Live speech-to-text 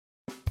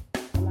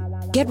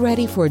Get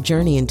ready for a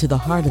journey into the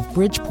heart of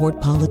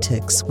Bridgeport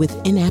politics with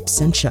In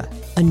Absentia,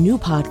 a new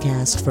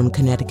podcast from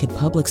Connecticut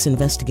Public's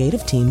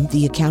investigative team,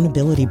 The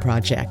Accountability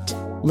Project.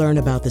 Learn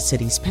about the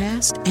city's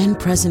past and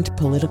present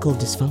political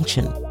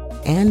dysfunction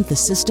and the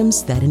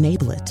systems that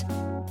enable it.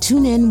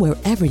 Tune in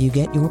wherever you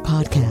get your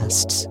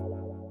podcasts.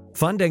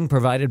 Funding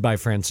provided by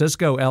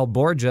Francisco L.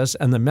 Borges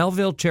and the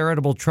Melville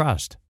Charitable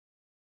Trust.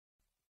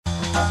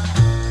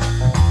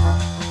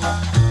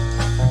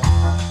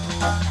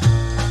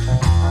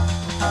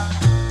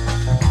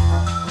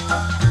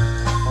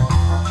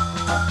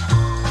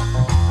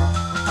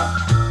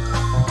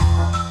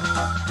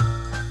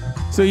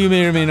 So you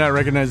may or may not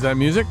recognize that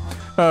music.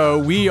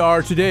 We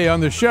are today on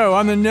the show,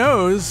 On the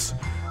Nose,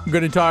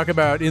 going to talk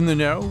about In the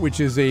Know, which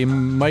is a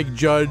Mike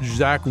Judge,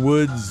 Zach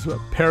Woods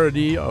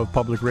parody of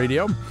public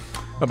radio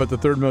about the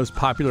third most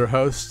popular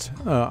host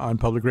on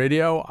public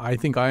radio. I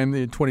think I am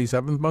the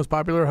 27th most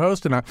popular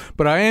host,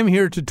 but I am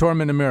here to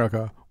torment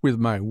America with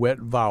my wet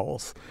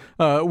vowels.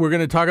 We're going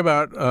to talk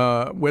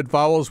about wet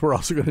vowels. We're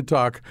also going to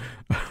talk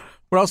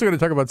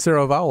about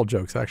Sarah Vowell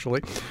jokes,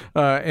 actually.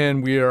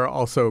 And we are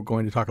also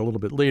going to talk a little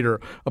bit later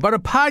about a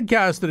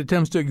podcast that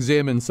attempts to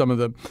examine some of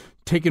the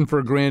taken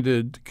for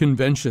granted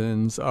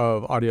conventions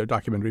of audio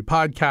documentary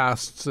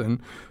podcasts,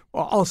 and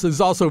also is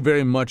also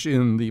very much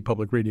in the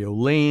public radio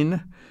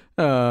lane.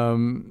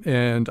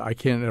 And I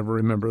can't ever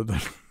remember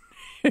the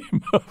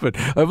name of it.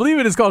 I believe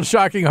it is called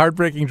Shocking,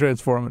 Heartbreaking,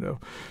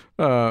 Transformative.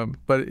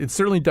 But it's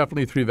certainly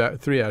definitely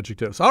three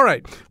adjectives. All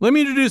right, let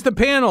me introduce the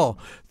panel.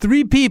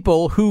 Three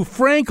people who,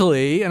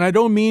 frankly, and I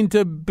don't mean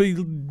to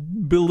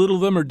belittle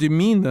them or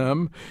demean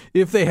them,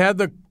 if they had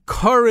the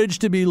courage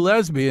to be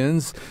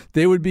lesbians,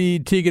 they would be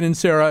Tegan and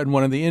Sarah and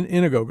one of the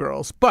Inigo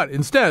girls. But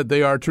instead,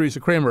 they are Teresa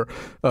Kramer,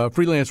 a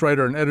freelance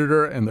writer and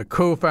editor, and the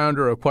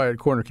co-founder of Quiet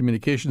Corner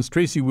Communications,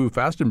 Tracy Wu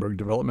Fastenberg,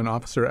 development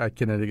officer at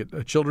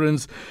Connecticut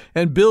Children's,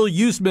 and Bill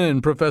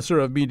Usman, professor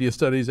of media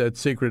studies at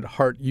Sacred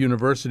Heart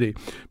University.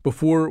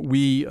 Before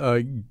we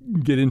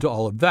get into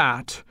all of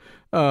that,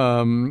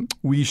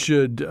 we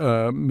should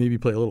maybe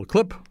play a little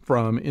clip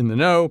from In the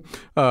Know.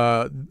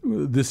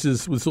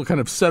 This will kind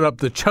of set up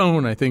the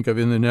tone, I think, of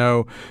In the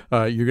Know.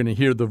 You're going to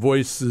hear the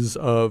voices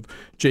of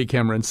J.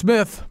 Cameron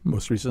Smith,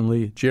 most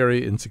recently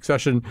Jerry in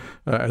Succession,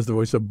 as the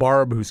voice of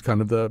Barb, who's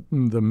kind of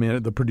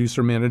the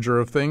producer manager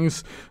of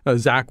things.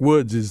 Zach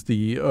Woods is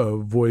the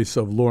voice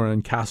of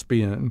Lauren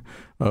Caspian,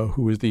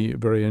 who is the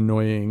very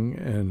annoying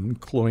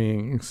and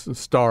cloying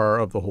star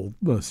of the whole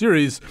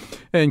series.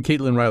 And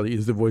Caitlin Riley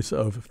is the voice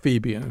of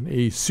Fabian,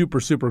 a super,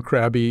 super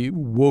crabby,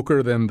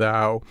 woker than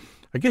thou.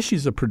 I guess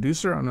she's a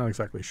producer. I'm not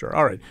exactly sure.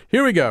 All right,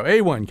 here we go.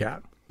 A1,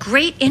 Kat.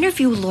 Great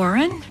interview,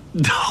 Lauren.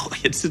 No,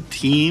 it's a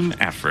team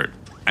effort.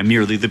 I'm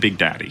merely the big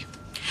daddy.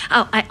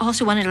 Oh, I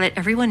also wanted to let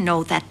everyone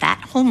know that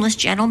homeless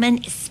gentleman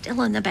is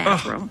still in the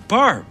bathroom.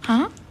 Barb.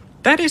 Huh?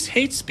 That is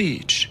hate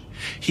speech.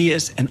 He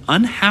is an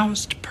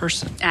unhoused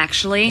person.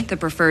 Actually, the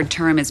preferred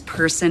term is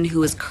person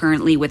who is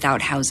currently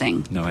without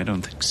housing. No, I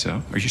don't think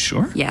so. Are you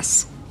sure?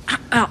 Yes.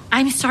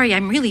 I'm sorry.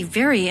 I'm really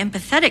very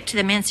empathetic to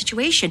the man's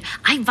situation.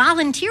 I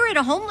volunteer at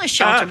a homeless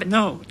shelter.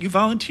 No, you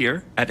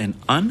volunteer at an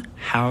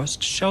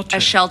unhoused shelter. A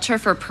shelter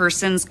for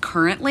persons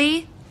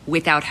currently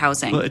without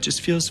housing. Well, it just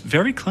feels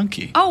very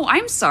clunky. Oh,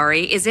 I'm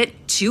sorry. Is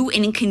it too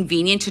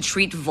inconvenient to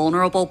treat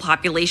vulnerable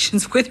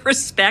populations with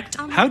respect?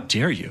 How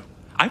dare you?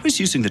 I was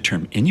using the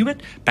term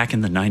Inuit back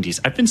in the 90s.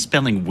 I've been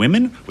spelling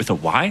women with a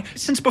Y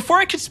since before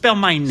I could spell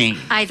my name.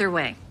 Either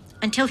way,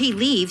 until he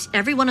leaves,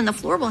 everyone on the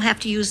floor will have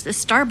to use the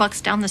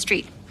Starbucks down the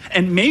street.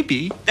 And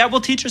maybe that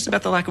will teach us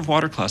about the lack of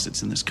water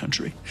closets in this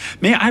country.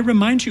 May I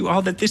remind you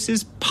all that this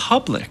is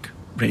public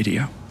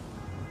radio.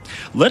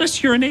 Let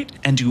us urinate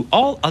and do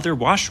all other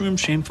washroom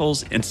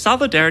shamefuls in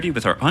solidarity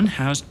with our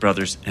unhoused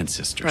brothers and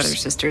sisters.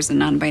 Brothers, sisters, and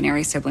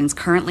non-binary siblings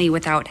currently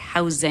without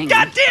housing.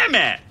 God damn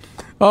it!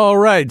 All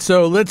right,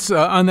 so let's,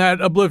 on that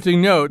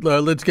uplifting note,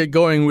 let's get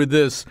going with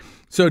this.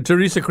 So,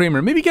 Teresa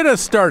Kramer, maybe get us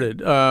started.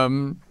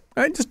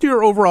 Just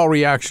your overall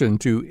reaction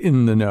to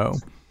In the Know.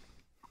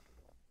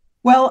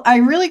 Well, I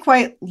really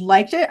quite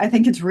liked it. I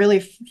think it's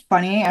really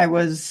funny. I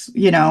was,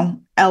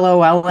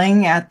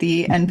 LOLing at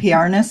the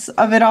NPR-ness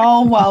of it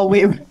all while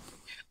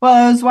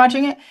I was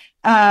watching it.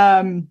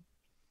 I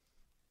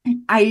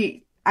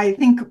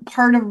think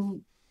part of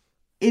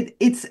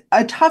it's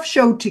a tough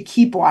show to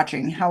keep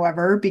watching,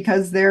 however,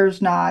 because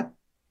there's not,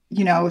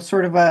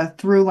 sort of a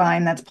through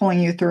line that's pulling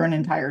you through an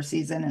entire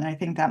season. And I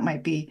think that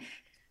might be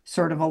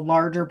sort of a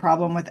larger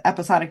problem with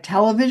episodic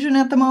television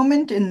at the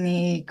moment in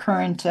the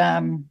current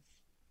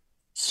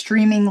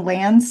streaming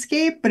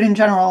landscape. But in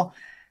general,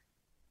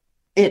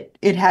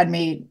 it had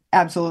me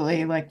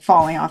absolutely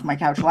falling off my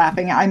couch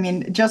laughing. I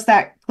mean, just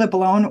that clip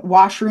alone,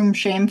 washroom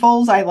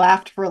shamefuls, I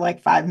laughed for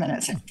 5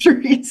 minutes after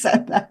he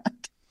said that.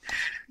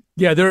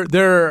 Yeah,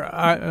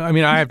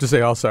 I have to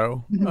say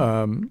also,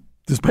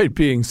 despite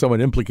being somewhat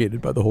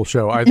implicated by the whole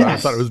show, I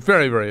thought it was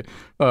very, very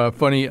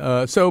funny.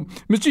 So,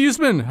 Mr.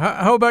 Usman,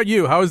 how about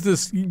you? How is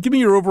this? Give me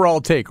your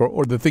overall take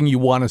or the thing you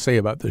want to say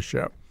about this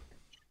show.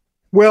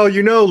 Well,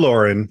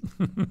 Lauren,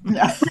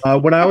 Yeah.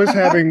 when I was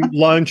having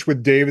lunch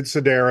with David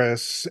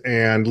Sedaris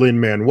and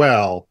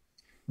Lin-Manuel,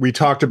 we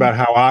talked about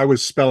how I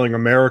was spelling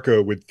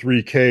America with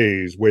 3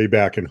 Ks way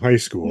back in high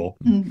school.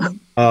 Mhm.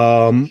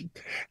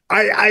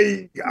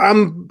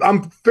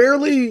 I'm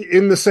fairly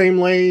in the same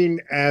lane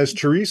as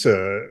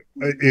Teresa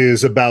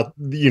is about,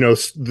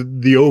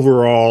 the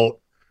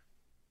overall,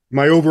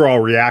 my overall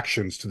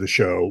reactions to the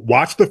show.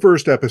 Watched the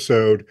first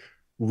episode,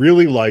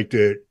 really liked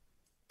it,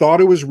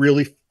 thought it was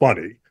really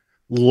funny,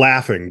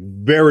 laughing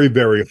very,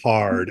 very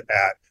hard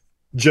at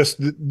just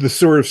the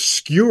sort of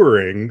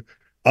skewering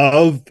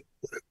of,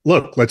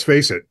 look, let's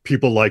face it,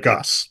 people like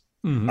us.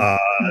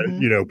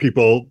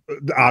 People,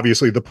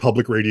 obviously the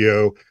public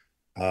radio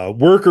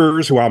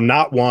workers, who I'm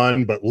not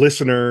one, but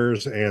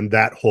listeners, and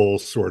that whole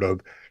sort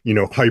of,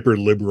 hyper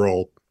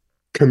liberal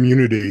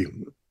community.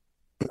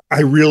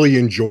 I really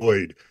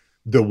enjoyed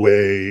the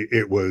way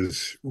it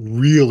was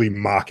really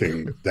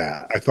mocking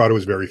that. I thought it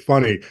was very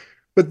funny.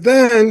 But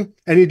then,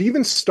 and it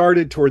even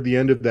started toward the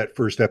end of that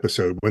first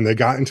episode when they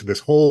got into this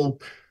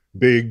whole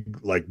big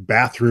like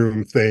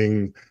bathroom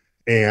thing.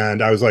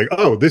 And I was like,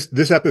 oh,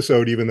 this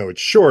episode, even though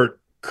it's short,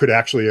 could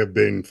actually have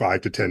been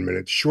 5 to 10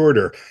 minutes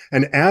shorter.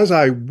 And as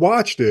I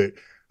watched it,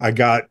 I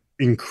got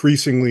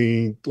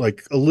increasingly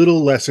like a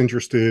little less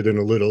interested and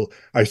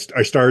I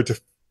started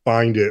to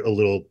find it a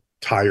little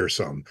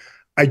tiresome.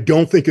 I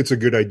don't think it's a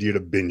good idea to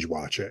binge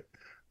watch it.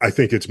 I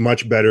think it's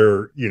much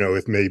better,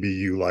 if maybe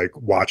you like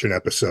watch an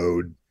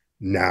episode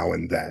now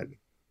and then.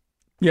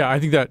 Yeah, I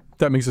think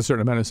that makes a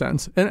certain amount of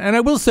sense. And I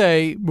will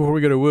say, before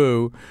we go to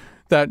Woo,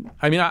 that,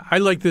 I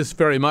like this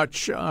very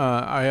much.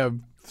 I have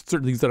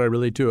certain things that I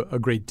relate to a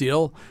great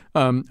deal.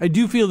 I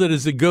do feel that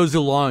as it goes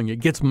along, it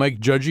gets Mike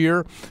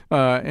Judgier.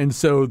 And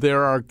so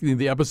there are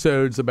the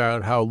episodes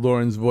about how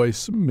Lauren's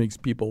voice makes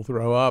people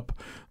throw up.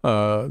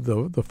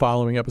 The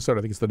following episode,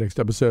 I think it's the next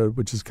episode,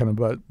 which is kind of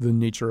about the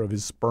nature of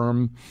his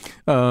sperm.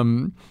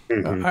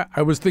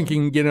 I was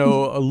thinking,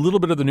 a little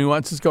bit of the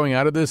nuances going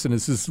out of this, and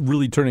this is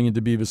really turning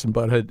into Beavis and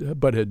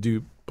Butthead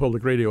do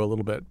public radio a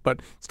little bit,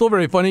 but still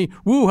very funny.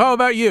 Woo, how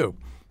about you?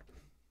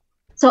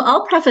 So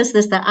I'll preface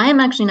this that I am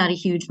actually not a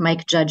huge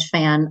Mike Judge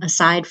fan,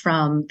 aside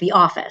from The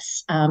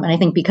Office. And I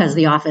think because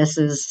The Office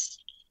is,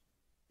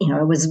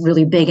 it was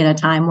really big at a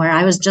time where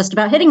I was just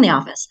about hitting The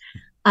Office.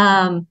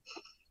 I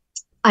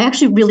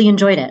actually really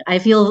enjoyed it. I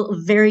feel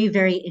very,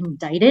 very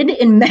indicted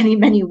in many,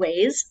 many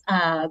ways,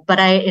 but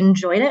I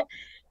enjoyed it.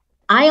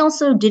 I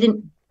also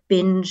didn't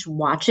binge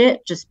watch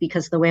it just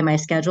because of the way my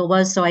schedule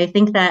was. So I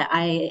think that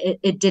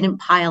it didn't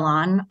pile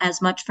on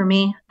as much for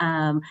me.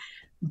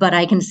 But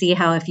I can see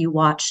how if you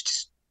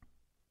watched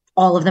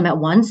all of them at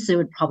once, it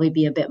would probably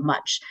be a bit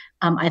much.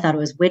 I thought it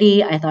was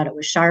witty. I thought it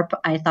was sharp.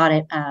 I thought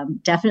it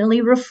definitely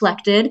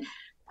reflected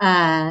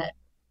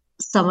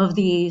some of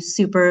the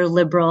super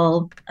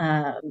liberal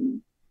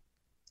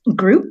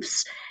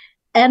groups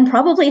and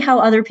probably how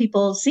other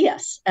people see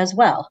us as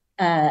well.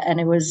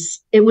 And it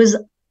was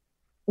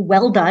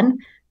well done.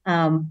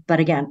 But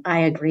again, I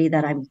agree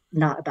that I'm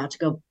not about to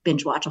go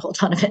binge watch a whole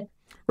ton of it.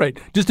 Right.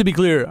 Just to be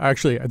clear,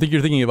 actually, I think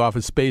you're thinking of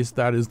Office Space.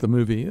 That is the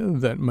movie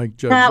that Mike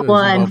Judge. That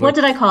one. What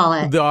did I call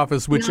it? The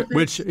Office, which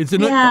it's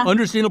an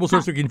understandable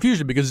source of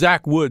confusion because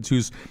Zach Woods,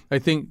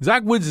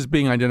 Zach Woods is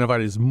being identified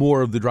as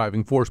more of the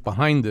driving force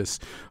behind this,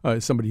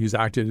 somebody who's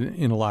acted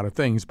in a lot of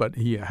things, but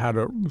he had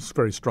a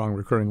very strong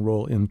recurring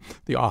role in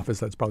The Office.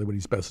 That's probably what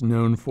he's best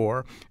known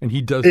for. And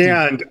he does.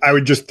 And I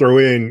would just throw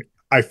in,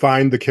 I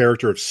find the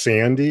character of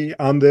Sandy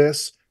on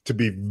this to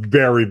be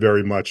very,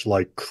 very much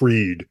like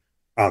Creed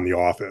on The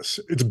Office.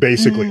 It's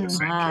basically the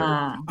same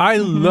character.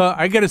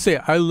 I gotta say,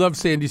 I love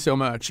Sandy so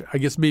much. I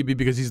guess maybe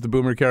because he's the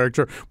boomer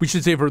character. We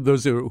should say, for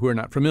those who are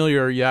not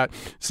familiar yet,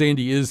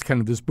 Sandy is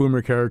kind of this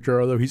boomer character,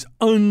 although he's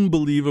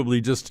unbelievably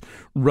just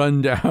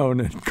run down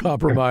and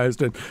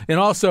compromised, and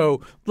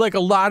also like a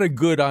lot of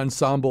good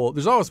ensemble.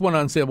 There's always one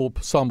ensemble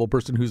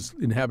person who's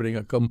inhabiting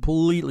a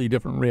completely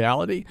different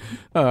reality,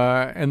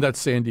 and that's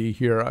Sandy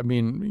here.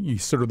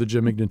 He's sort of the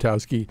Jim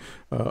Ignatowski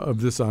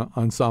of this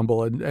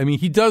ensemble, and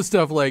he does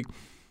stuff like,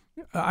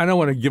 I don't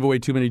want to give away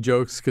too many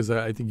jokes because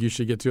I think you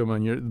should get to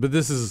them but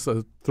this is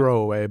a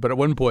throwaway. But at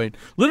one point,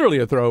 literally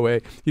a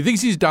throwaway, he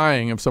thinks he's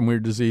dying of some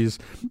weird disease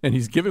and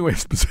he's giving away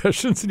his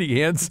possessions and he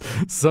hands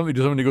something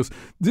to someone. He goes,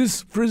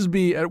 "This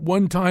Frisbee at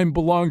one time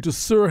belonged to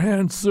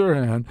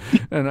Sirhan.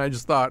 And I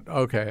just thought,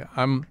 okay,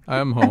 I'm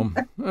home.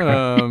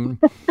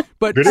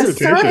 But the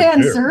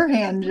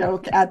Sirhan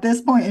joke at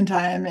this point in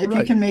time, if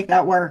you can make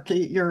that work,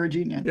 you're a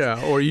genius.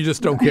 Yeah, or you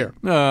just don't care.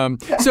 And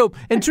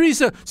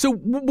Teresa,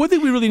 one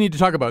thing we really need to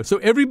talk about. So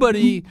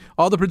everybody,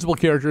 all the principal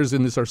characters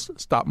in this are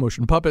stop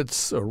motion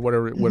puppets or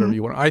whatever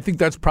you want. I think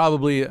that's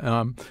probably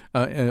an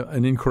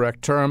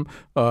incorrect term.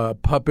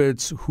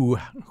 Puppets who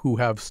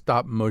have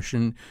stop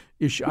motion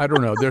issue. I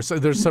don't know. There's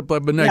a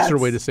nicer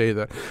way to say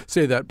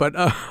that.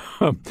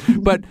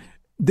 But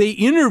they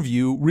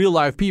interview real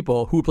live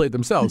people who played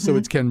themselves. So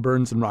it's Ken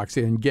Burns and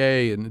Roxanne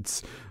Gay, and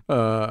it's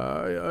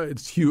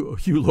Hugh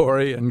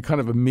Laurie, and kind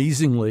of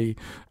amazingly,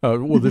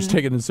 there's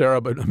Tegan and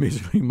Sarah, but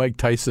amazingly Mike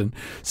Tyson.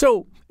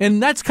 So,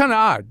 and that's kind of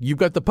odd. You've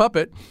got the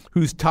puppet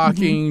who's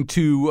talking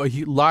to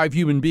a live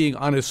human being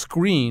on a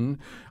screen.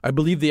 I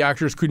believe the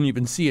actors couldn't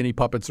even see any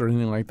puppets or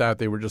anything like that.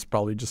 They were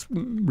probably just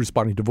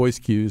responding to voice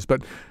cues.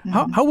 But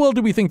how well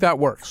do we think that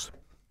works?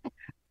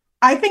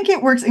 I think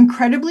it works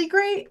incredibly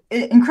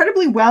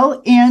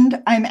well,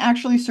 and I'm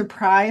actually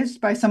surprised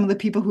by some of the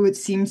people who it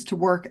seems to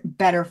work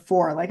better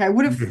for. Like, I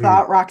would have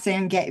thought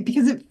Roxanne Gay,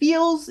 because it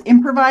feels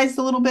improvised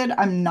a little bit.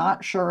 I'm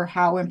not sure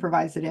how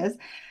improvised it is,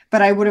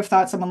 but I would have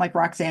thought someone like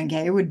Roxanne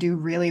Gay would do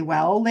really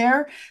well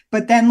there.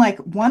 But then, like,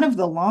 one of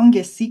the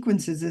longest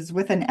sequences is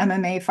with an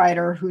MMA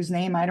fighter whose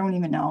name I don't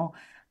even know.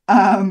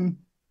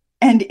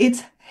 And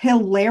it's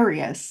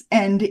hilarious.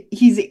 And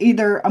he's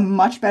either a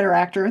much better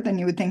actor than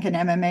you would think an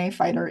MMA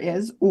fighter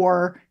is,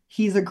 or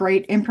he's a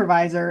great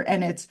improviser.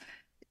 And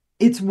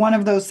it's one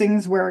of those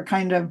things where it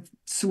kind of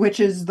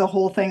switches the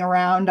whole thing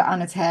around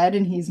on its head,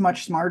 and he's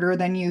much smarter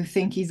than you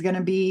think he's going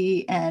to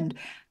be. And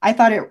I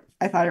thought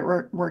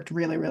it worked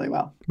really, really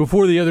well.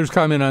 Before the others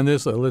comment on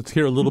this, let's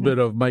hear a little bit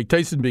of Mike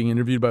Tyson being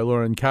interviewed by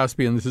Lauren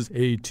Caspian. This is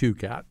A2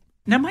 Cat.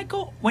 Now,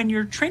 Michael, when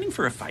you're training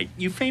for a fight,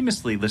 you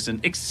famously listen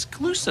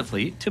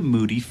exclusively to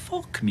moody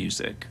folk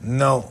music.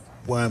 No,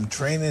 when I'm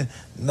training,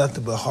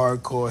 nothing but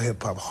hardcore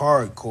hip-hop.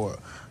 Hardcore.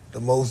 The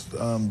most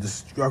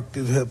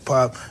destructive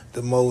hip-hop,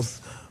 the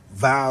most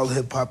vile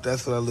hip-hop.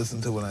 That's what I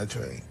listen to when I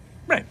train.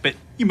 Right, but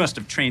you must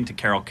have trained to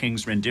Carole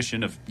King's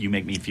rendition of You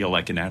Make Me Feel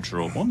Like a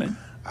Natural Woman.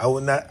 I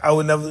would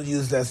never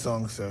use that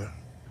song, sir.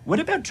 What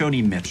about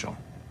Joni Mitchell?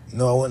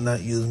 No, I would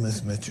not use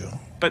Miss Mitchell.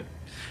 But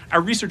our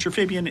researcher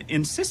Fabian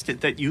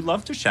insisted that you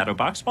love to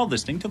shadowbox while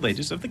listening to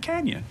Ladies of the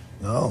Canyon.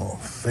 No,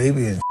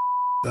 Fabian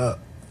up.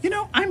 You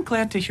know, I'm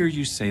glad to hear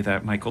you say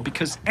that, Michael,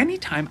 because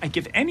anytime I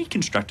give any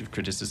constructive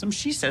criticism,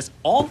 she says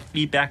all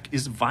feedback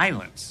is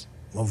violence.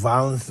 Well,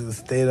 violence is a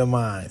state of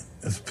mind.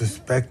 It's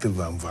perspective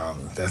on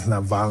violence. That's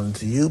not violent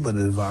to you, but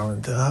it's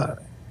violent to her.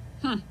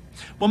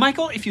 Well,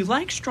 Michael, if you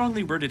like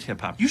strongly worded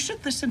hip-hop, you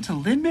should listen to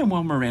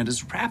Lin-Manuel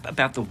Miranda's rap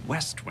about the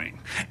West Wing.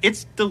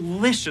 It's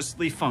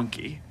deliciously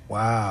funky.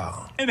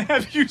 Wow. And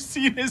have you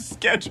seen his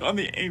sketch on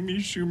the Amy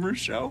Schumer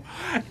show?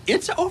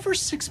 It's over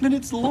 6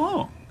 minutes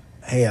long.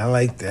 Hey, I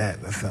like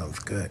that. That sounds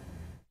good.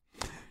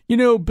 You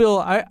know, Bill,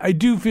 I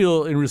do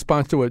feel, in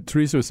response to what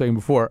Teresa was saying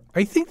before,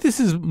 I think this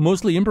is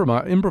mostly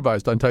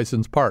improvised on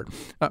Tyson's part.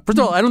 First of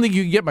all, I don't think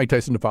you can get Mike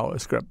Tyson to follow a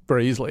script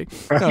very easily.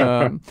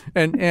 And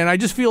I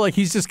just feel like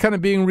he's just kind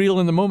of being real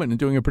in the moment and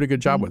doing a pretty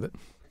good job with it.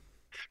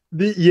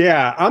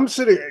 I'm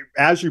sitting,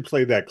 as you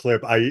play that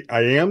clip, I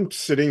am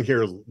sitting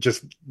here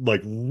just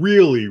like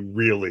really,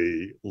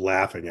 really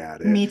laughing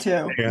at it. Me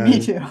too. And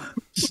Me too.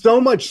 So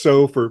much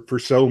so for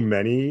so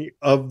many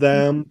of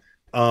them.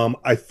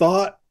 I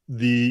thought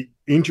the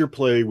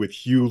interplay with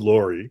Hugh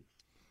Laurie,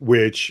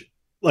 which,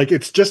 like,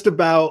 it's just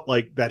about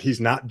like that he's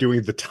not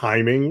doing the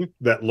timing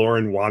that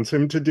Lauren wants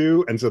him to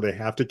do, and so they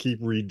have to keep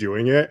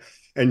redoing it.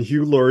 And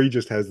Hugh Laurie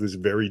just has this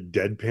very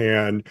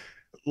deadpan,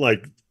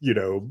 like, you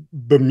know,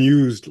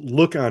 bemused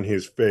look on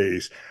his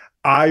face.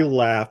 I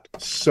laughed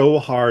so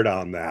hard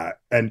on that,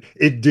 and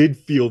it did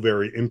feel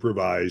very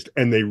improvised,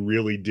 and they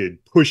really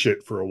did push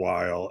it for a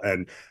while.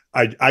 And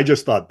I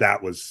just thought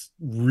that was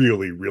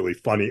really, really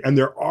funny. And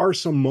there are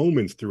some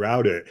moments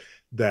throughout it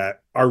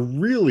that are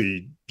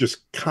really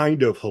just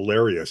kind of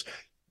hilarious.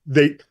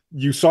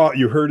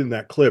 You heard in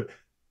that clip,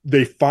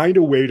 they find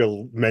a way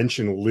to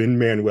mention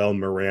Lin-Manuel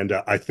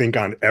Miranda, I think,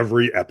 on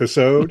every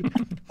episode,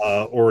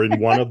 or in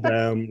one of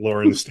them,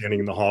 Lauren's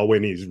standing in the hallway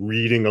and he's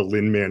reading a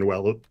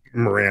Lin-Manuel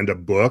Miranda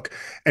book.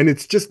 And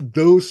it's just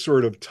those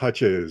sort of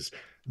touches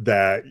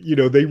that, you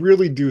know, they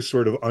really do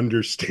sort of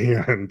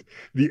understand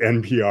the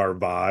NPR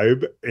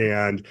vibe.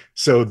 And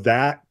so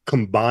that,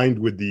 combined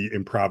with the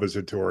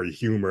improvisatory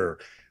humor,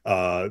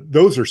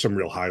 those are some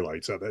real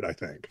highlights of it, I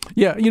think.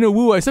 Yeah, you know,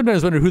 Wu, I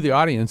sometimes wonder who the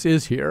audience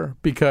is here,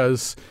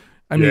 because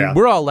I mean,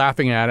 we're all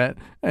laughing at it,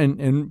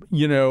 and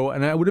you know,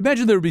 and I would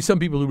imagine there would be some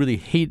people who really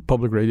hate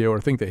public radio or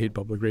think they hate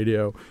public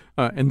radio,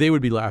 and they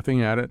would be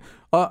laughing at it.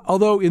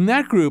 Although in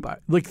that group,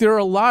 like, there are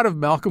a lot of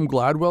Malcolm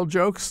Gladwell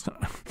jokes.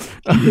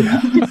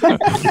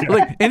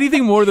 Like,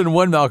 anything more than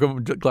one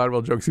Malcolm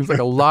Gladwell joke seems like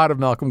a lot of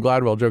Malcolm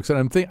Gladwell jokes,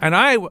 and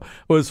I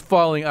was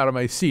falling out of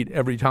my seat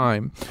every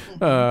time.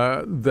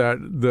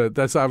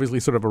 That's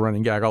obviously sort of a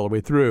running gag all the way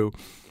through.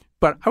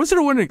 But I was sort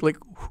of wondering, like,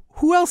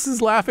 who else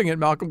is laughing at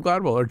Malcolm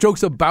Gladwell or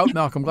jokes about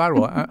Malcolm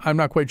Gladwell? I'm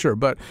not quite sure.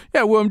 But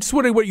yeah, well, I'm just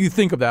wondering what you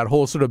think of that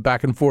whole sort of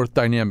back and forth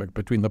dynamic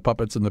between the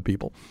puppets and the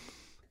people.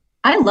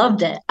 I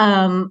loved it.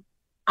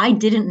 I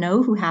didn't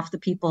know who half the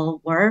people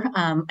were.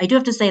 I do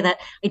have to say that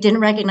I didn't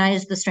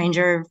recognize the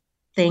Stranger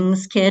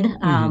Things kid,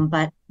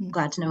 but I'm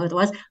glad to know who it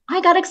was. I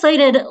got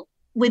excited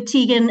with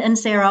Tegan and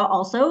Sarah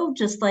also,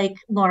 just like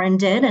Lauren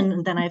did.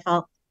 And then I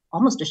felt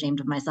almost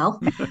ashamed of myself.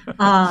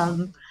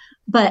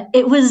 But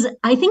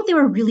I think they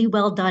were really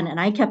well done. And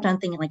I kept on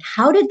thinking, like,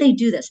 how did they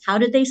do this? How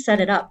did they set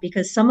it up?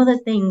 Because some of the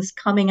things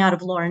coming out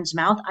of Lauren's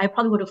mouth, I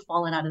probably would have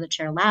fallen out of the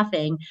chair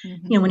laughing,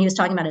 when he was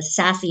talking about his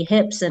sassy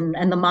hips and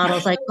the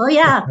model's like, oh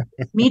yeah,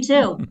 me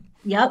too.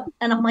 Yep.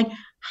 And I'm like,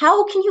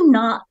 how can you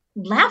not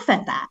laugh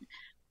at that?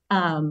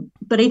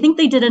 But I think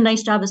they did a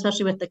nice job,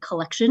 especially with the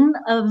collection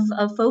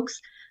of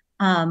folks.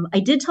 I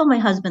did tell my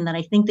husband that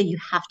I think that you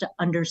have to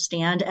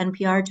understand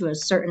NPR to a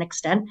certain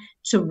extent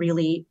to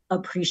really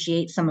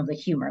appreciate some of the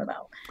humor,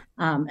 though.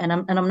 And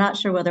I'm not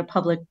sure whether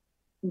public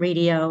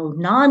radio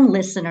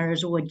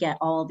non-listeners would get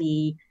all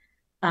the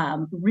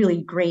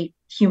really great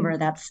humor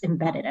that's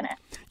embedded in it.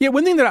 Yeah,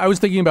 one thing that I was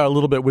thinking about a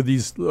little bit with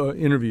these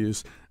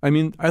interviews,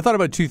 I thought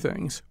about two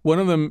things. One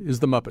of them is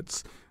the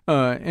Muppets.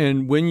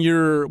 And when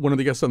you're one of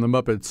the guests on the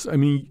Muppets,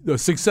 a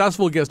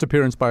successful guest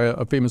appearance by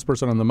a famous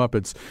person on the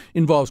Muppets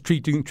involves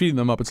treating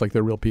the Muppets like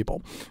they're real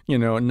people,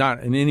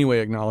 not in any way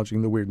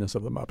acknowledging the weirdness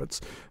of the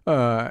Muppets.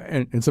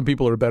 And some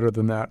people are better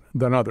than that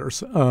than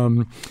others.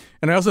 And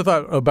I also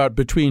thought about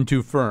Between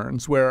Two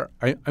Ferns, where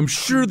I'm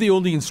sure the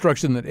only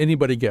instruction that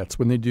anybody gets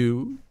when they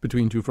do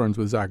Between Two Ferns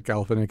with Zach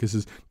Galifianakis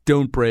is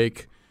don't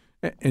break.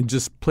 And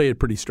just play it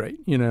pretty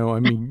straight,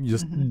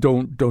 just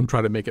don't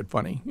try to make it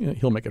funny.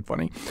 He'll make it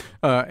funny.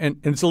 And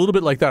it's a little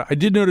bit like that. I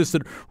did notice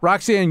that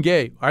Roxanne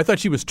Gay, I thought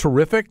she was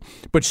terrific,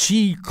 but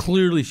she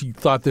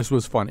thought this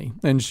was funny.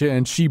 And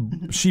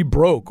she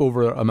broke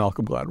over a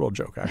Malcolm Gladwell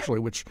joke, actually,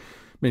 which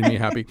made me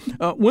happy.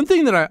 One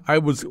thing that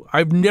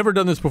I've never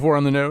done this before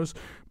on the nose,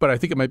 but I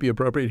think it might be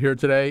appropriate here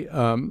today.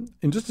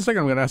 In just a second,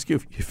 I'm going to ask you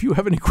if you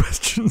have any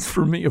questions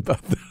for me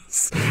about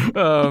this.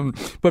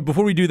 But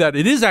before we do that,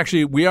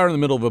 we are in the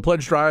middle of a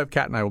pledge drive.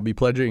 Kat and I will be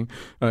pledging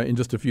in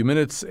just a few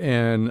minutes.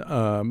 And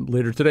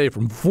later today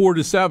from 4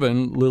 to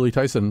 7, Lily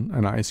Tyson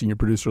and I, senior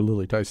producer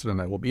Lily Tyson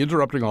and I, will be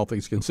interrupting All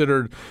Things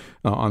Considered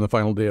on the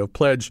final day of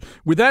pledge.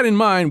 With that in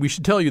mind, we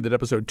should tell you that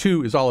episode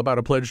 2 is all about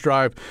a pledge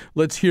drive.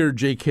 Let's hear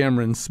J.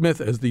 Cameron Smith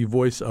as the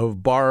voice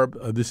of Barb.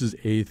 This is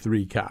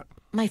A3 Kat.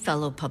 My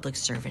fellow public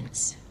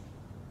servants,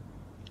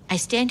 I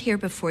stand here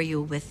before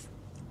you with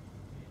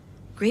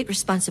great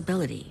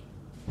responsibility.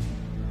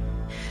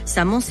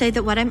 Some will say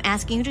that what I'm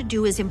asking you to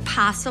do is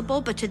impossible,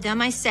 but to them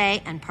I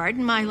say, and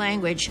pardon my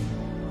language,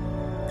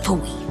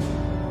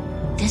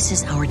 phooey. This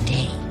is our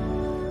day,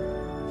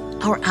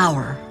 our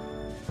hour,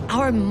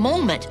 our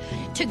moment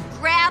to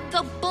grab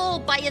the bull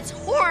by its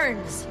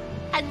horns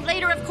and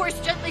later, of course,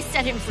 gently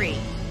set him free.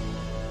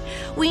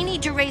 We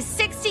need to raise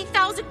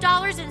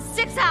 $60,000 in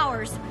 6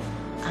 hours.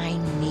 I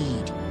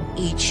need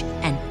each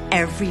and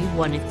every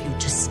one of you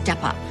to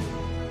step up.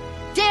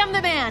 Damn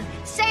the man!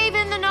 Save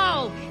in the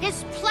know!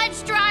 It's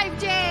Pledge Drive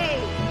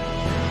Day!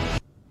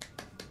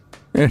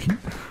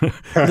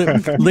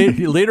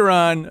 Later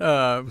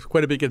on,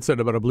 quite a bit gets said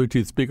about a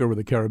Bluetooth speaker with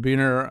a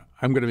carabiner.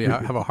 I'm going to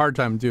have a hard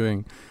time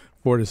doing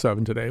 4 to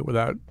 7 today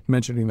without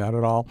mentioning that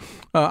at all.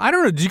 I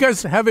don't know. Do you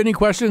guys have any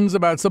questions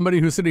about somebody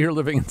who's sitting here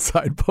living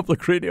inside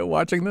public radio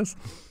watching this?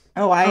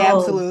 I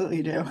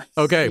absolutely do.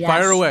 Okay, yes.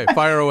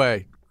 Fire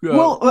away.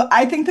 Well,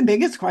 I think the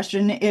biggest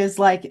question is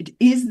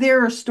is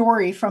there a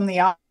story from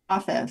The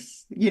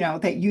Office,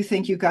 that you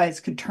think you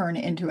guys could turn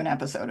into an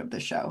episode of the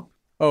show?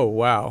 Oh,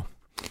 wow.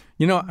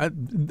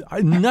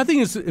 Nothing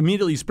is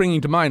immediately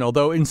springing to mind,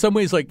 although in some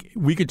ways,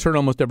 we could turn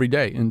almost every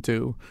day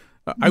into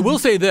I will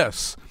say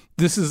this.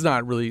 This is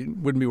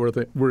wouldn't be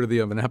worthy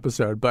of an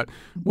episode. But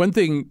one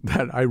thing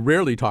that I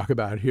rarely talk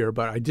about here,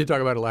 but I did talk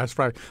about it last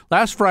Friday.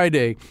 Last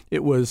Friday,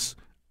 it was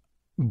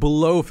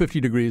below 50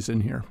 degrees in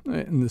here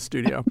in the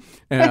studio.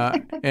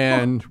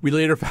 And we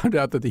later found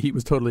out that the heat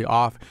was totally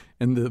off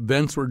and the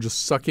vents were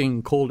just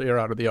sucking cold air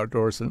out of the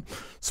outdoors and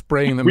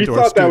spraying them into our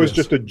studios. We thought that was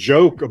just a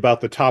joke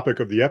about the topic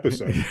of the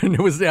episode. And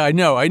it was, I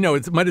know.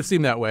 It might have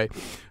seemed that way.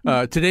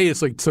 Today it's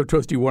so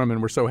toasty warm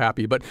and we're so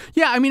happy. But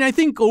yeah, I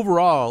think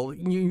overall,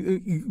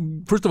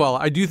 first of all,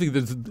 I do think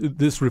that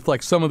this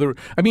reflects some of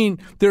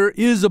there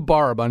is a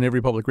Barb on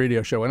every public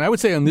radio show. And I would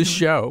say on this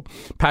show,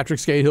 Patrick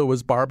Scahill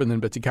was Barb and then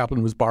Betsy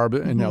Kaplan was Barb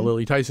and now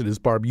Lily Tyson is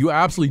Barb. You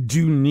absolutely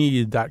do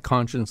need that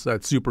conscience,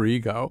 that super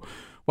ego,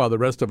 while the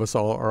rest of us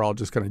are all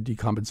just kind of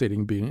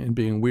decompensating and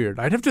being weird.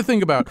 I'd have to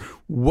think about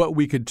what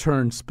we could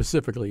turn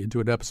specifically into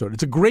an episode.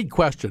 It's a great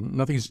question.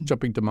 Nothing's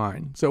jumping to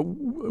mind. So,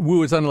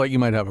 Wu, it sounded like you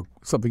might have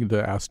something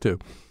to ask too.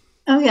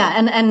 Oh, yeah.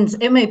 And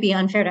it might be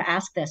unfair to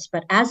ask this,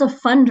 but as a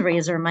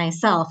fundraiser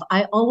myself,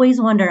 I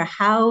always wonder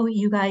how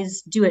you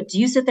guys do it. Do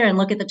you sit there and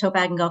look at the tote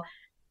bag and go,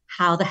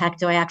 how the heck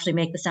do I actually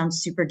make this sound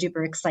super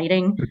duper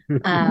exciting?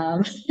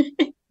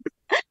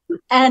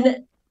 And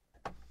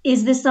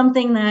is this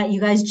something that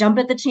you guys jump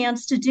at the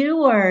chance to do,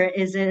 or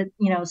is it,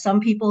 some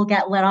people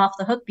get let off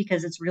the hook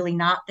because it's really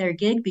not their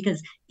gig?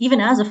 Because even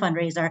as a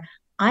fundraiser,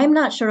 I'm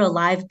not sure a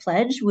live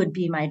pledge would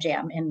be my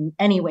jam in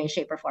any way,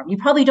 shape, or form. You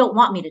probably don't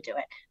want me to do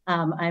it.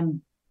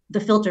 The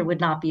filter would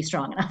not be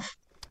strong enough.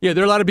 Yeah,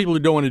 there are a lot of people who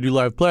don't want to do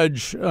live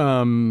pledge,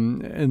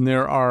 and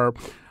there are.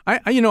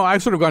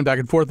 I've sort of gone back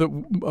and forth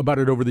about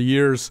it over the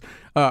years.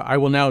 I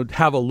will now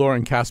have a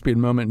Lauren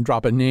Caspian moment and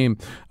drop a name.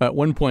 At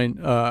one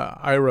point,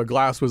 Ira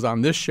Glass was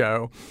on this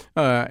show,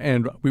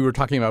 and we were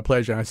talking about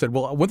pledge. And I said,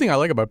 well, one thing I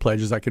like about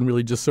pledge is I can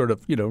really just sort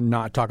of,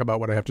 not talk about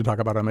what I have to talk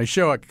about on my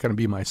show. I can kind of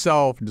be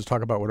myself and just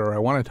talk about whatever I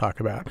want to talk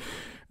about.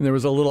 And there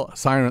was a little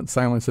silence,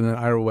 and then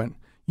Ira went,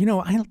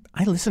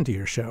 I listen to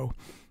your show.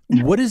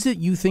 What is it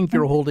you think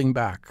you're holding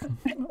back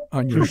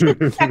on your show?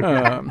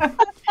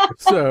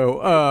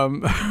 So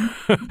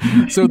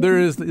there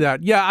is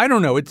that. Yeah, I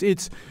don't know.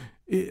 It's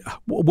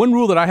one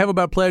rule that I have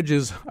about pledge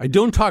is I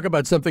don't talk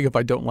about something if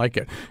I don't like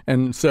it.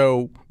 And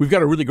so we've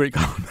got a really great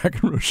Colin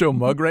McEnroe Show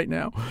mug right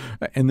now.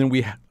 And then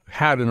we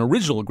had an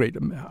original great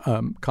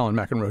Colin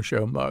McEnroe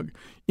Show mug.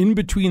 In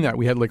between that,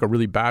 we had like a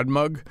really bad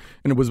mug.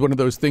 And it was one of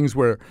those things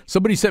where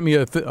somebody sent me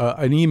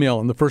an email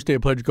on the first day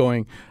of pledge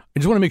going, I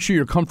just want to make sure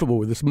you're comfortable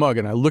with this mug.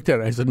 And I looked at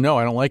it. I said, no,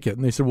 I don't like it.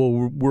 And they said, well,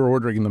 we're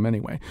ordering them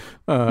anyway.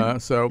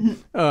 So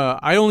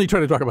I only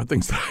try to talk about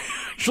things that I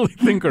actually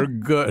think are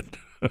good.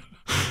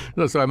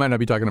 So I might not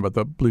be talking about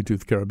the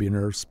Bluetooth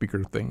carabiner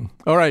speaker thing.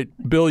 All right,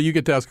 Bill, you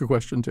get to ask a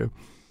question too.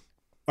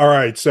 All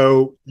right.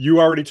 So you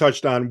already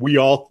touched on, we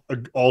all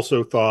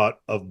also thought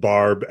of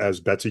Barb as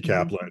Betsy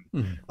Kaplan.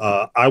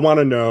 Mm-hmm. I want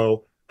to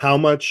know, how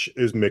much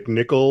is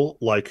McNichol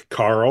like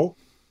Carl?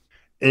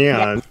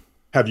 And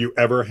have you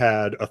ever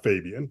had a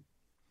Fabian?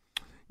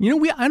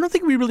 I don't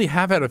think we really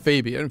have had a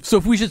Fabian. So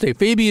if we should say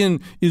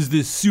Fabian is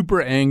this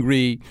super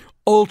angry,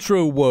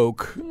 ultra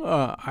woke.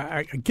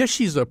 I guess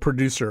she's a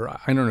producer.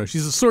 I don't know.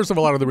 She's the source of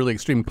a lot of the really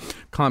extreme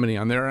comedy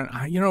on there.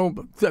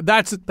 And,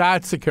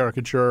 that's a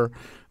caricature.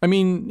 I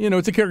mean,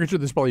 it's a caricature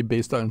that's probably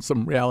based on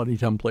some reality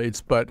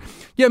templates. But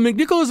yeah,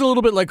 McNichol is a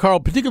little bit like Carl.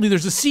 Particularly,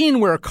 there's a scene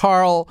where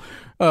Carl,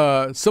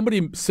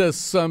 somebody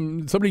disses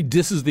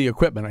the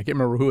equipment. I can't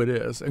remember who it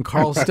is. And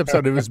Carl steps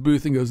out of his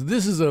booth and goes,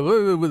 "This is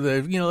with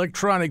a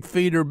electronic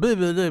fader." Blah,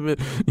 blah, blah, blah.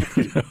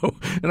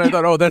 And I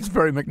thought, oh, that's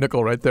very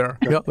McNichol right there.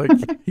 Yeah, like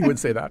he would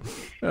say that.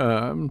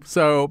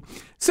 So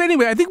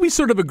anyway, I think we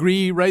sort of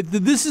agree, right?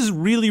 That this is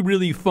really,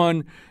 really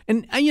fun.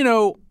 And I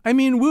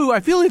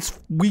feel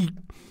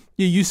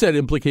you said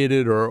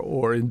implicated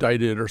or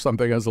indicted or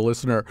something as a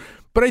listener.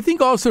 But I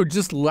think also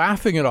just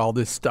laughing at all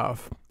this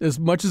stuff, as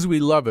much as we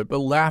love it, but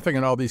laughing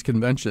at all these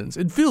conventions,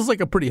 it feels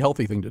like a pretty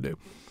healthy thing to do.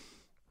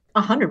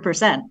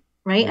 100%,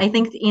 right? I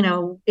think,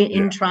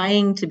 in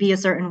trying to be a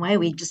certain way,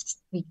 we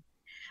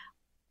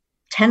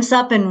tense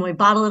up and we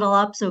bottle it all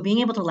up. So being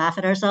able to laugh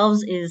at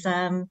ourselves is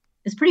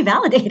pretty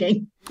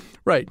validating.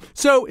 Right.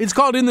 So it's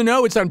called In the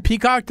Know. It's on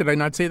Peacock. Did I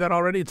not say that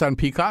already? It's on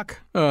Peacock.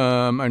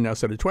 I now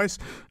said it twice.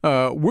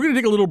 We're going to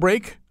take a little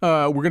break.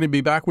 We're going to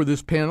be back with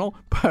this panel,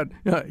 but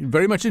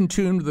very much in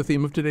tune with the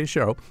theme of today's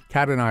show.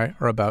 Kat and I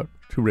are about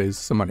to raise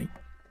some money.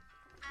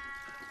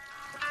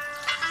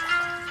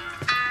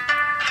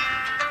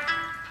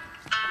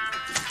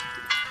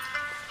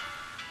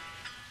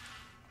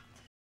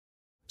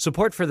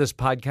 Support for this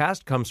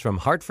podcast comes from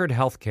Hartford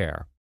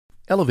Healthcare.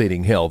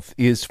 Elevating Health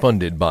is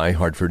funded by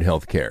Hartford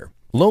Healthcare.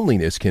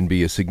 Loneliness can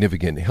be a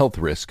significant health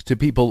risk to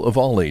people of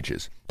all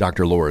ages.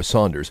 Dr. Laura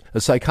Saunders, a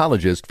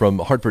psychologist from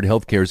Hartford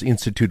Healthcare's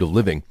Institute of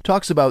Living,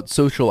 talks about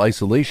social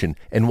isolation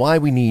and why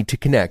we need to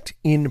connect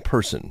in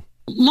person.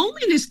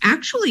 Loneliness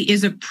actually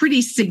is a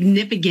pretty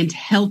significant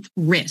health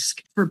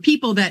risk for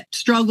people that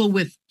struggle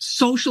with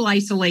social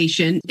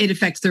isolation. It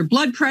affects their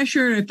blood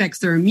pressure, it affects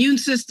their immune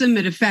system,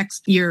 it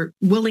affects your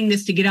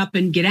willingness to get up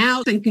and get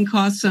out, and can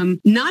cause some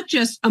not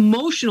just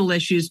emotional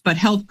issues, but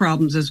health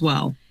problems as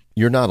well.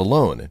 You're not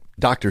alone.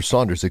 Dr.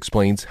 Saunders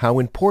explains how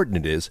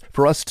important it is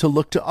for us to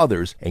look to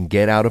others and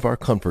get out of our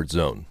comfort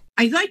zone.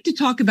 I like to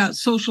talk about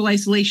social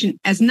isolation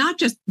as not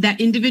just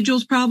that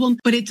individual's problem,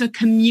 but it's a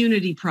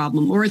community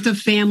problem or it's a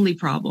family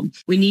problem.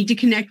 We need to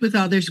connect with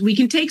others. We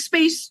can take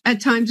space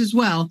at times as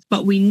well,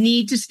 but we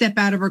need to step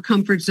out of our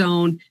comfort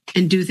zone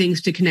and do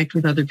things to connect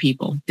with other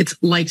people. It's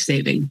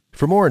life-saving.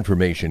 For more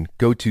information,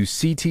 go to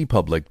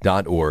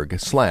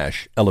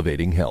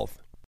ctpublic.org/elevatinghealth.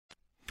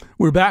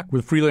 We're back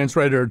with freelance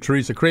writer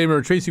Teresa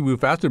Kramer, Tracy Wu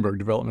Fastenberg,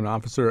 Development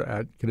Officer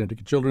at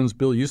Connecticut Children's,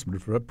 Bill Usman,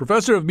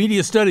 Professor of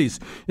Media Studies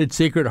at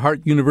Sacred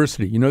Heart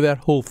University. You know that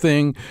whole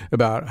thing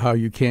about how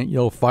you can't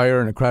yell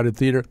fire in a crowded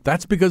theater?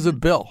 That's because of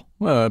Bill.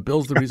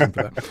 Bill's the reason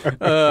for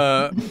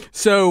that.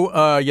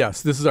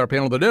 Yes, this is our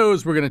panel that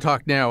knows. We're going to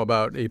talk now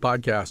about a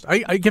podcast.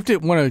 I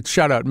want to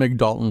shout out Meg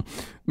Dalton.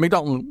 Meg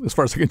Dalton, as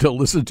far as I can tell,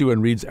 listens to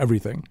and reads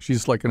everything.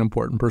 She's like an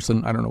important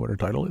person. I don't know what her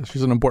title is.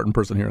 She's an important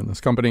person here in this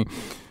company.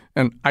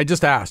 And I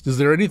just asked, is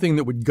there anything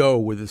that would go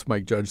with this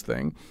Mike Judge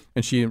thing?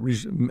 And she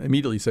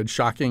immediately said,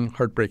 shocking,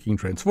 heartbreaking,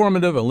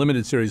 transformative, a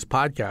limited series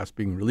podcast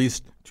being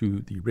released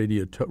to the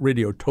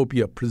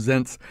Radiotopia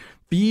Presents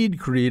feed,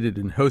 created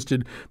and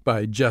hosted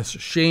by Jess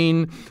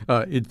Shane.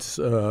 It's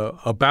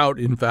about,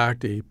 in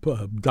fact, a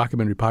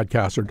documentary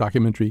podcast or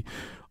documentary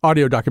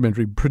audio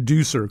documentary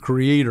producer,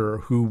 creator,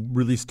 who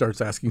really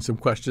starts asking some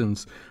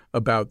questions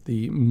about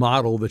the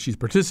model that she's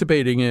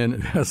participating in.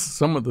 It has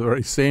some of the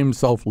very same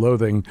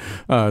self-loathing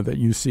that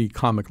you see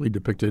comically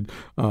depicted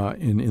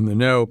in the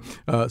know.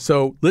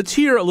 So let's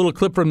hear a little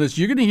clip from this.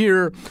 You're going to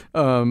hear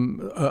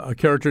a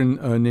character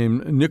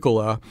named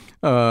Nicola,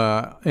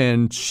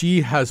 and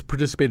she has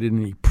participated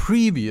in a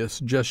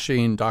previous Just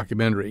Shane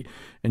documentary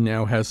and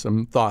now has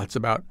some thoughts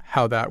about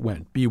how that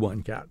went.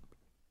 B1, Kat.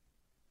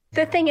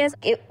 The thing is,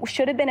 it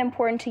should have been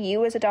important to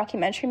you as a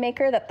documentary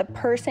maker that the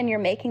person you're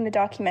making the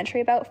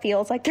documentary about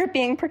feels like they're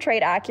being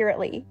portrayed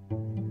accurately.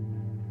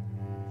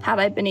 Had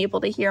I been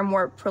able to hear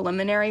more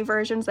preliminary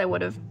versions, I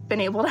would have been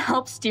able to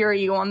help steer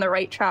you on the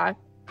right track.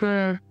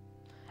 And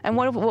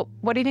what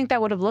do you think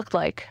that would have looked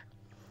like?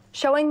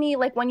 Showing me,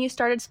 like, when you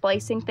started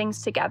splicing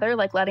things together,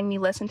 like letting me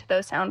listen to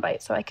those sound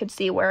bites so I could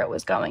see where it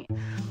was going.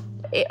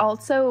 It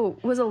also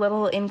was a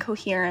little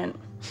incoherent.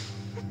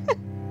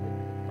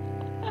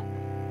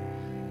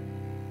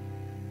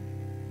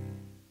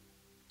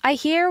 I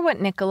hear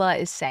what Nicola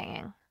is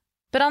saying.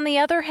 But on the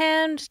other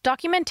hand,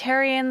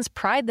 documentarians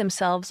pride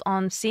themselves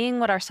on seeing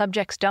what our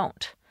subjects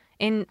don't,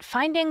 in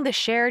finding the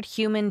shared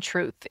human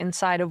truth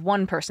inside of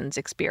one person's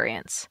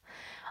experience.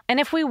 And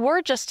if we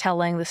were just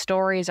telling the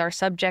stories our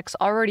subjects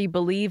already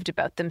believed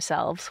about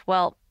themselves,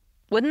 well,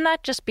 wouldn't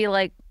that just be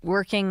like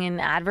working in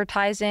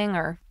advertising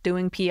or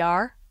doing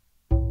PR?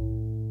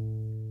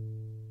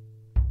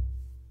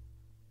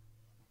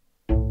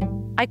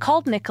 I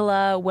called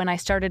Nicola when I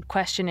started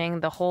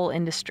questioning the whole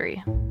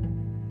industry.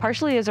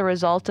 Partially as a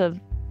result of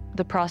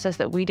the process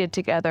that we did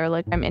together,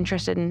 like I'm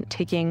interested in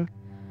taking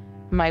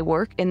my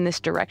work in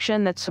this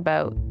direction that's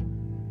about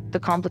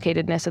the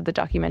complicatedness of the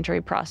documentary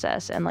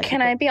process. And like,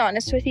 can I be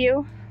honest with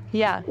you?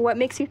 Yeah. What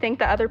makes you think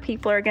that other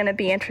people are going to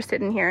be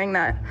interested in hearing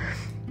that?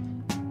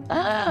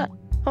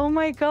 Oh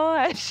my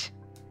gosh.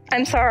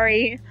 I'm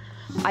sorry.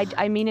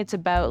 I mean, it's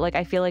about, like,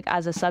 I feel like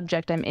as a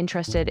subject, I'm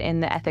interested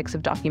in the ethics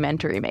of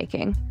documentary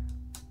making.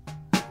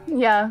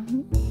 Yeah,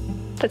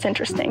 that's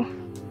interesting.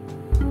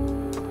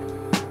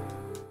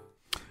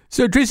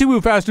 So Tracy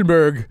Wu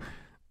Fastenberg,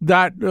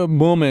 that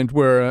moment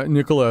where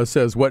Nicola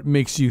says, what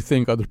makes you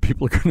think other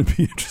people are going to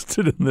be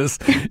interested in this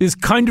is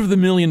kind of the $1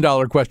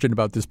 million question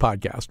about this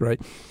podcast,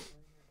 right?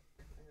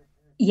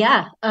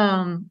 Yeah,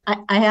 I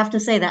have to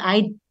say that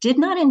I did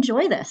not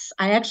enjoy this.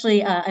 I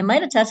actually, I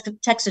might have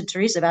texted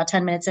Teresa about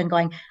 10 minutes in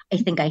going, I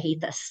think I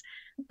hate this.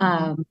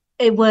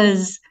 It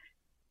was,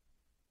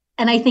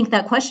 and I think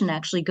that question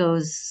actually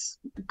goes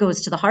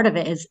to the heart of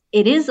it.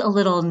 It is a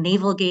little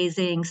navel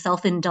gazing,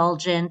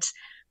 self-indulgent.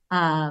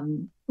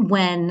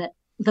 When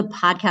the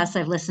podcasts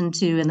I've listened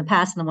to in the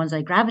past and the ones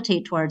I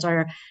gravitate towards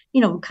are,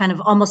 kind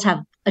of almost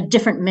have a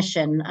different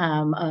mission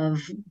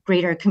of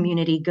greater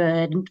community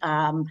good.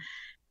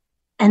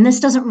 And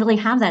this doesn't really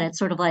have that. It's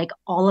sort of like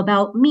all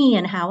about me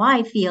and how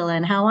I feel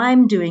and how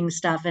I'm doing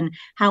stuff and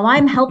how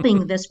I'm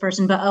helping this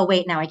person. But, oh,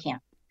 wait, now I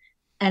can't.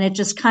 And it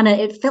just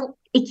it felt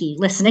icky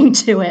listening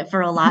to it for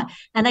a lot.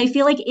 And I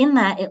feel like in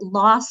that it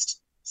lost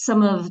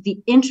some of the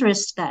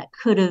interest that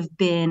could have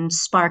been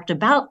sparked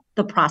about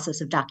the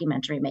process of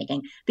documentary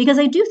making, because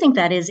I do think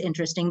that is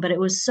interesting, but it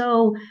was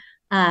so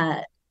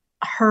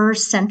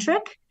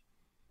her-centric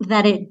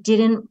that it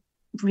didn't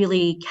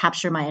really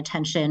capture my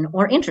attention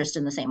or interest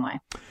in the same way.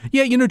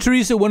 Yeah,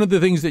 Teresa, one of the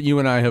things that you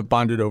and I have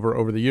bonded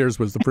over the years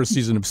was the first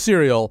season of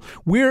Serial,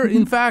 where,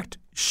 in fact,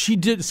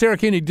 Sarah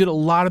Koenig did a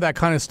lot of that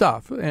kind of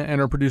stuff. And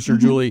our producer,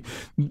 Julie,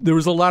 there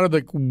was a lot of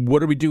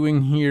what are we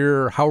doing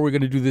here? How are we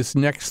going to do this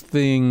next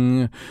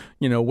thing?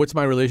 What's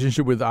my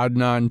relationship with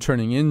Adnan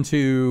turning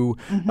into?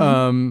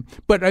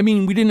 But I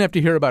mean, we didn't have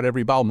to hear about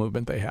every bowel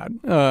movement they had.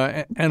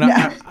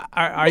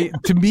 I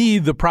to me,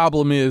 the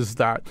problem is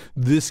that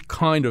this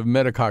kind of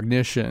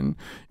metacognition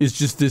is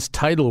just this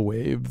tidal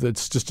wave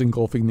that's just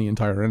engulfing the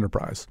entire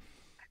enterprise.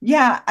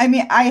 Yeah, I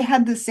mean, I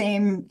had the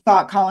same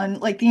thought,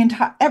 Colin. Like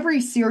every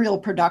serial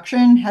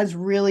production has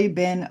really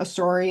been a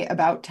story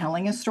about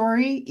telling a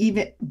story.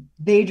 Even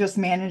they just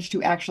managed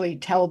to actually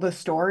tell the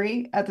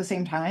story at the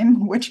same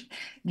time, which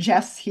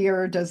Jess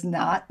here does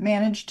not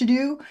manage to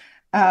do.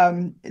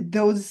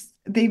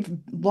 They've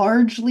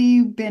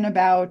largely been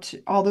about,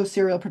 all those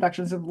serial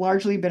productions have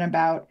largely been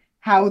about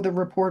how the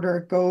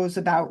reporter goes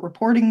about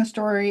reporting the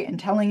story and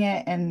telling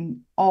it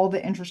and all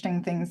the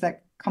interesting things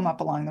that come up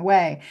along the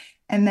way.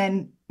 And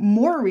then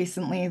more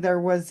recently,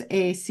 there was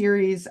a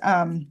series,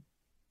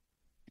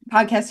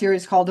 podcast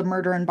series called A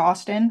Murder in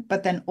Boston,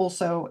 but then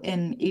also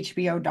an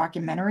HBO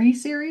documentary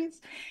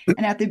series.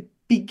 And at the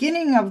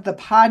beginning of the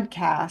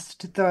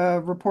podcast,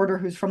 the reporter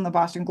who's from the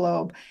Boston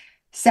Globe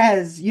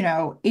says,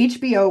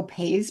 HBO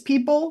pays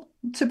people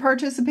to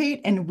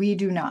participate and we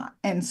do not.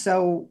 And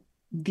so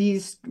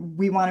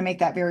we want to make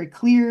that very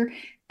clear.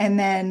 And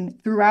then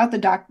throughout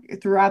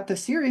the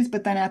series,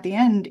 but then at the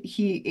end,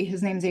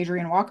 his name's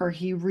Adrian Walker.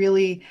 He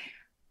really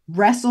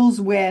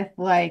wrestles with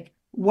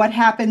what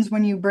happens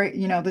when you break,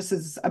 this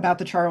is about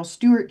the Charles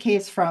Stewart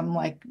case from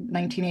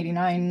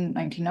 1989,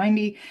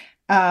 1990.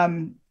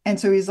 And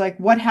so he's like,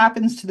 what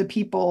happens to the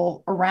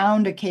people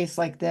around a case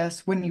like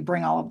this when you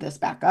bring all of this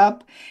back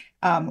up?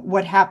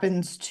 What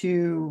happens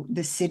to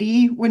the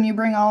city when you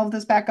bring all of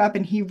this back up?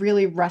 And he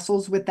really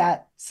wrestles with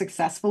that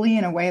successfully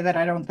in a way that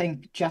I don't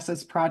think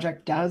Jessa's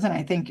project does. And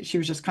I think she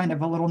was just kind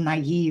of a little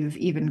naive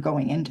even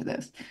going into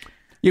this.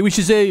 Yeah, we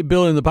should say,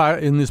 Bill, in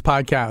this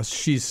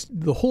podcast,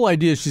 the whole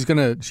idea is she's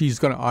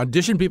gonna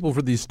audition people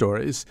for these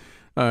stories.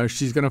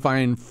 She's gonna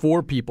find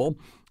 4 people.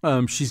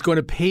 She's going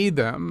to pay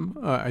them.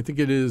 I think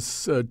it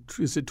is it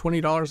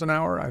 $20 an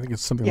hour? I think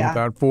it's something like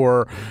that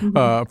for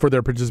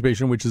their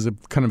participation, which is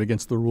kind of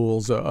against the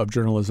rules of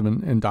journalism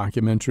and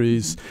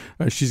documentaries.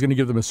 She's going to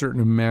give them a certain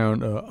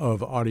amount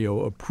of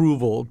audio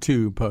approval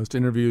to post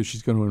interviews.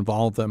 She's going to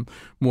involve them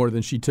more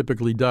than she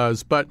typically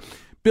does. But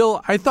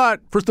Bill, I thought,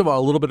 first of all,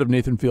 a little bit of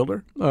Nathan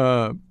Fielder,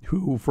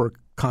 who for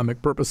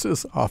comic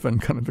purposes often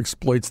kind of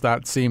exploits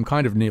that same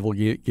kind of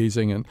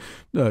navel-gazing and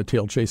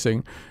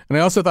tail-chasing. And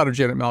I also thought of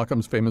Janet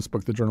Malcolm's famous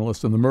book, The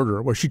Journalist and the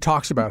Murderer, where she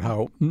talks about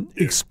how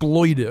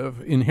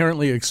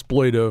inherently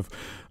exploitive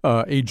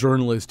a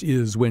journalist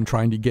is when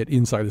trying to get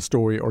inside a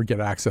story or get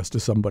access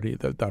to somebody.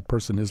 That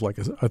person is like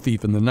a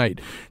thief in the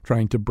night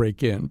trying to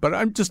break in. But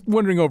I'm just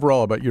wondering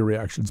overall about your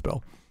reactions,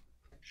 Bill.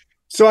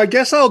 So I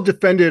guess I'll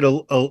defend it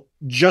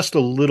just a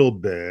little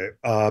bit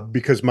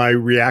because my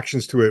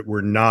reactions to it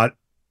were not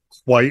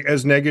quite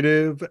as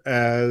negative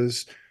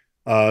as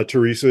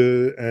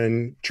Teresa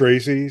and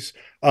Tracy's.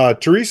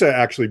 Teresa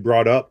actually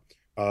brought up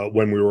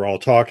when we were all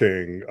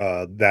talking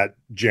that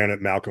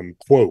Janet Malcolm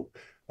quote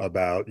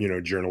about,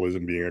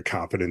 journalism being a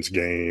confidence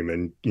game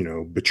and,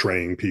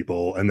 betraying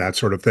people and that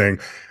sort of thing.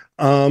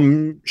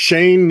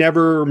 Shane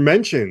never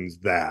mentions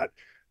that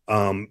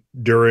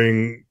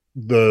during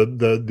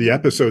the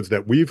episodes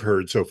that we've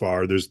heard so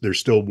far. There's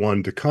still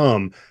one to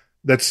come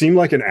that seemed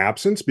like an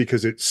absence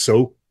because it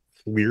so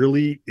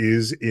clearly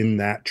is in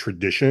that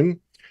tradition.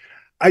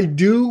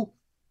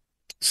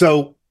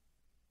 So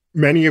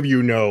many of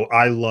you know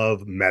I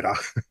love meta.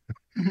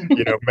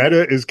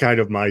 Meta is kind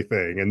of my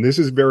thing, and this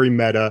is very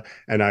meta.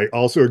 And I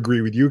also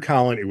agree with you,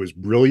 Colin. It was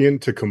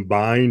brilliant to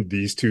combine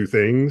these two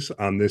things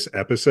on this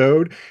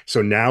episode.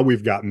 So now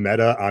we've got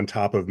meta on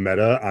top of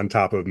meta on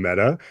top of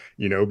meta,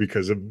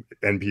 because of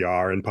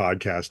NPR and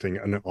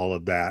podcasting and all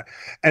of that.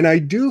 And I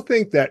do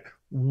think that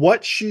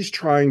what she's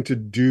trying to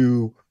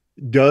do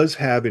does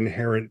have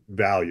inherent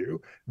value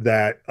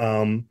that,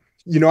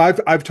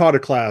 I've taught a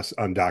class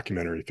on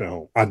documentary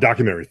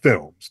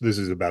films. This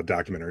is about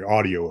documentary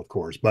audio, of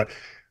course, but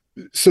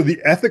so the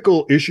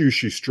ethical issues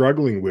she's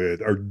struggling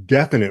with are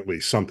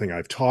definitely something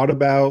I've taught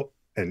about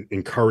and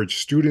encourage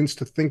students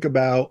to think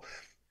about.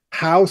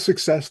 How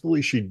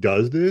successfully she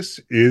does this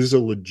is a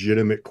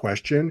legitimate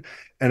question.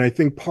 And I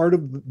think part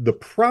of the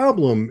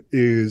problem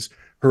is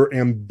her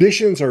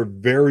ambitions are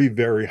very,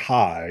 very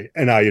high,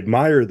 and I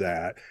admire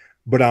that,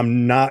 but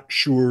I'm not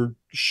sure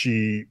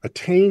she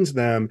attains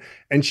them.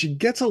 And she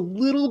gets a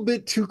little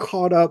bit too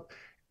caught up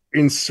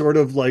in sort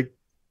of like,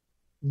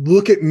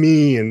 look at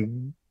me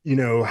and,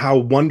 how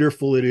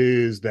wonderful it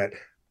is that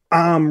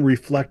I'm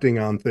reflecting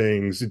on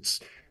things. It's,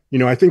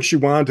 I think she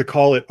wanted to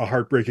call it a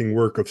heartbreaking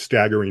work of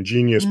staggering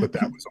genius, but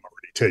that was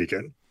already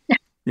taken.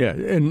 Yeah,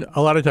 and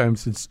a lot of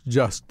times it's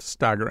just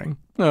staggering.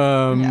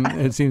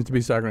 It seems to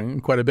be staggering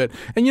quite a bit.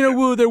 And,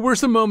 Wu, there were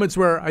some moments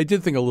where I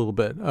did think a little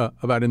bit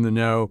about In the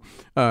Know.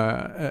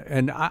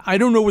 And I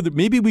don't know whether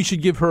maybe we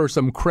should give her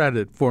some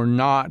credit for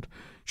not –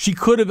 she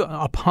could have,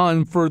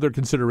 upon further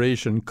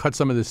consideration, cut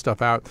some of this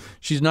stuff out.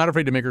 She's not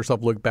afraid to make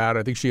herself look bad.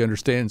 I think she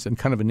understands in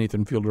kind of a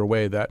Nathan Fielder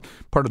way that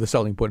part of the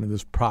selling point of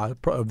this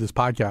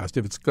podcast,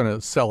 if it's going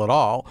to sell at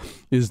all,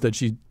 is that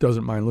she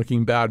doesn't mind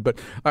looking bad. But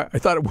I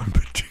thought at one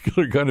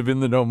particular kind of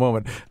In the Know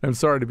moment, I'm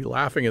sorry to be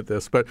laughing at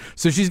this, but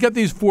so she's got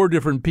these 4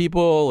 different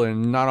people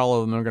and not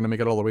all of them are going to make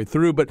it all the way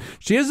through. But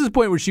she has this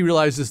point where she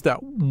realizes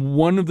that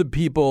one of the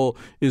people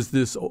is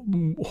this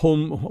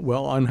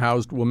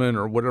unhoused woman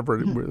or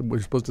whatever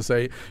we're supposed to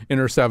say, in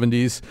her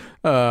 70s.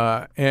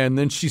 And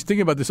then she's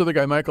thinking about this other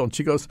guy, Michael, and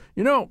she goes,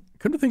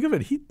 come to think of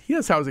it, he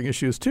has housing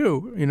issues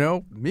too.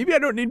 Maybe I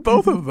don't need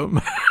both of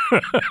them.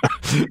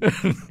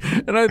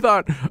 and I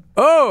thought,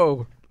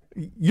 oh,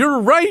 you're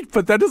right,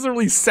 but that doesn't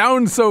really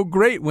sound so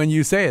great when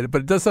you say it.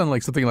 But it does sound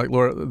like something like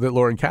that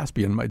Lauren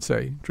Caspian might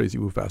say, Tracy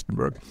Wu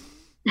Fastenberg.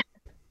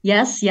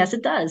 Yes,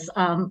 it does.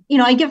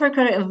 I give her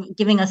credit of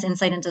giving us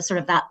insight into sort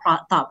of that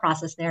thought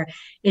process there.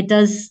 It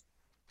does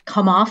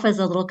come off as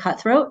a little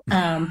cutthroat.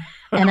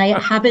 And I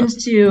happened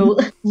to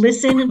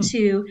listen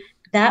to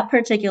that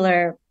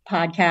particular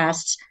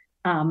podcast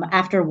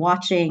after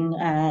watching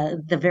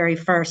the very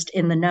first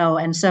In the Know.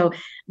 And so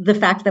the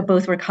fact that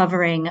both were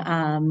covering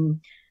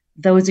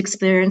those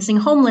experiencing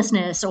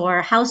homelessness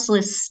or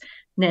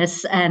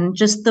houselessness and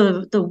just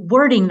the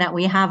wording that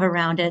we have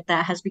around it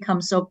that has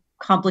become so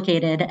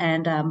complicated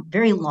and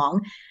very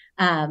long.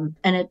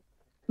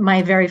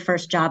 My very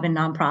first job in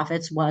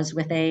nonprofits was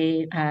with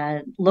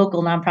a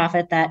local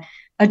nonprofit that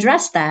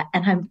addressed that.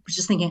 And I was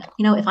just thinking,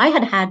 if I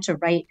had to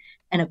write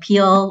an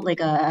appeal, like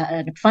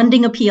a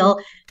funding appeal,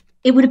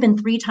 it would have been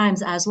 3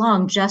 times as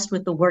long just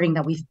with the wording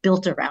that we've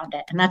built around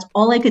it. And that's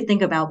all I could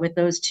think about with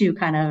those two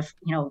kind of,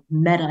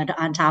 meta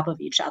on top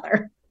of each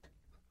other.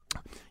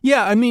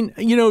 Yeah, I mean,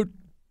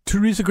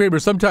 Teresa Kramer,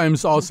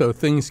 sometimes also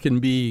things can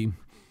be,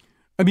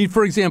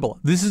 for example,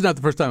 this is not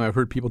the first time I've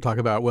heard people talk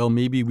about, well,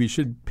 maybe we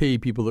should pay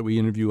people that we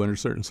interview under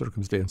certain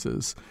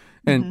circumstances.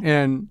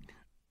 And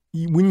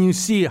when you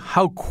see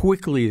how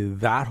quickly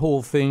that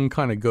whole thing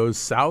kind of goes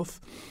south,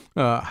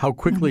 how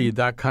quickly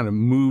that kind of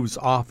moves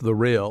off the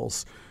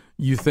rails,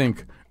 you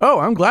think, oh,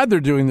 I'm glad they're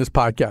doing this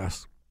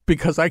podcast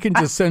because I can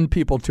just send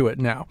people to it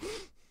now.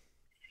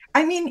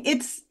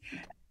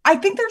 I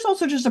think there's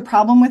also just a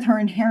problem with her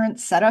inherent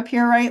setup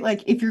here, right?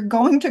 Like if you're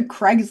going to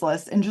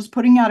Craigslist and just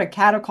putting out a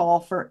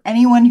catcall for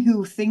anyone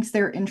who thinks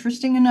they're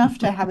interesting enough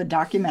to have a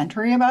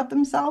documentary about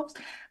themselves,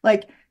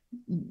 like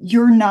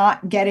you're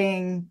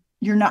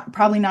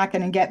probably not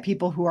going to get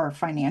people who are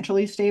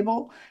financially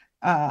stable,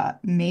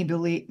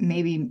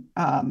 maybe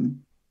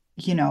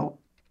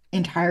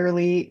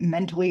entirely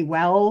mentally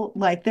well.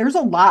 Like there's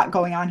a lot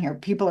going on here.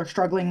 People are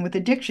struggling with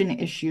addiction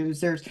issues.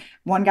 There's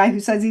one guy who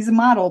says he's a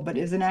model but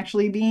isn't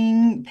actually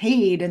being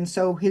paid, and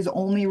so his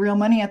only real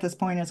money at this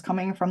point is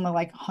coming from the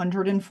like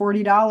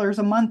 $140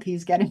 a month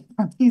he's getting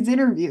from these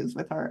interviews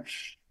with her.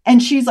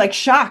 And she's like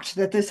shocked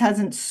that this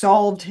hasn't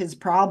solved his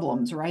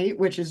problems, right?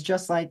 Which is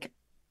just like,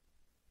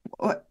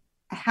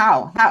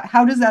 how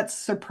does that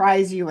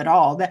surprise you at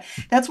all?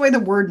 That's why the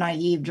word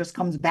naive just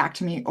comes back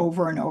to me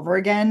over and over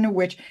again,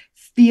 which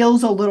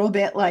feels a little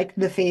bit like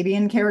the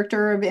Fabian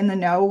character of In the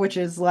Know, which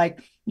is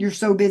like you're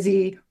so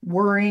busy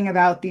worrying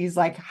about these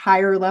like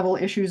higher level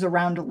issues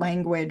around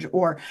language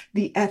or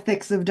the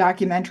ethics of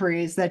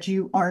documentaries that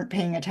you aren't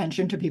paying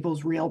attention to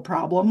people's real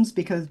problems,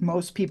 because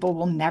most people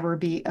will never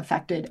be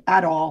affected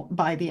at all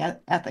by the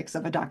ethics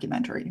of a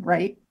documentary,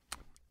 right?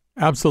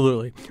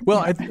 Absolutely.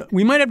 Well,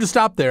 we might have to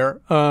stop there.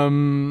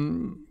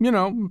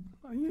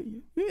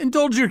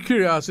 Indulge your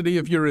curiosity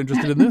if you're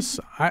interested in this.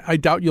 I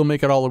doubt you'll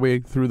make it all the way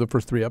through the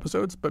first 3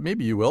 episodes, but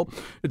maybe you will.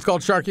 It's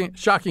called Shocking,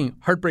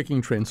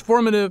 Heartbreaking,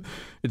 Transformative.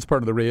 It's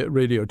part of the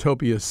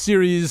Radiotopia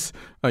series.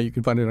 You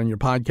can find it on your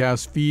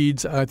podcast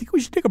feeds. I think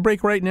we should take a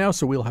break right now,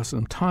 so we'll have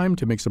some time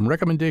to make some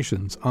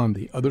recommendations on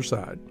the other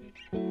side.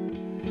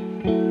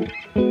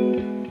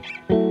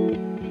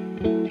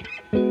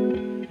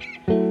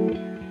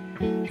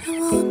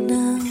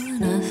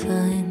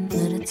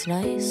 It's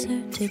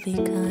nicer to be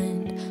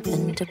kind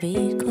than to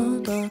be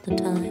cold all the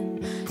time,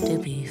 to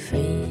be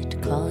free to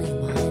call you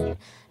mine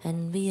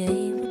and be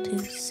able to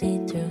see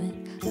through it.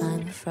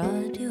 I'm a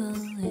fraud, you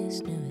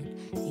always knew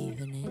it,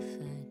 even if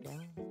I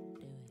don't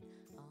do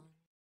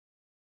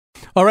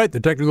it. All right, the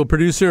technical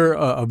producer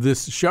of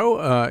this show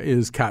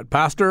is Kat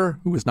Pastor,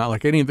 who is not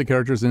like any of the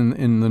characters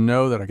in the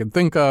know that I can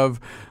think of.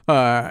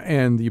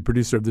 And the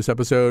producer of this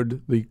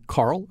episode, the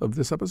Carl of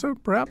this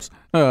episode, perhaps,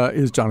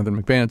 is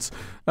Jonathan McVance.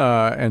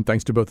 And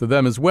thanks to both of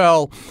them as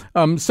well.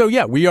 So,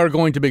 yeah, we are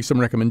going to make some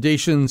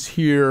recommendations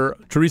here.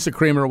 Teresa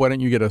Kramer, why don't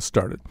you get us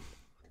started?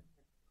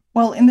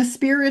 Well, in the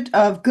spirit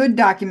of good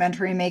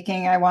documentary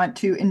making, I want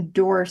to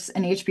endorse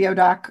an HBO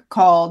doc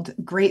called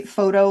Great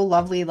Photo,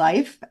 Lovely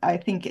Life. I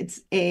think it's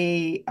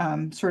a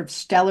sort of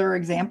stellar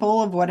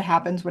example of what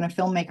happens when a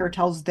filmmaker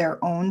tells their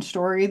own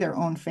story, their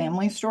own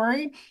family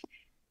story.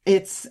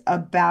 It's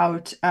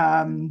about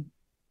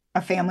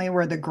a family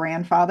where the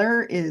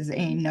grandfather is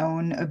a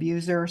known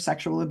abuser,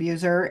 sexual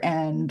abuser,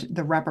 and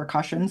the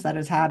repercussions that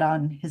has had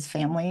on his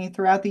family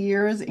throughout the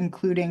years,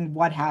 including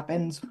what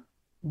happens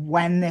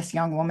when this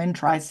young woman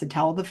tries to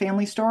tell the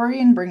family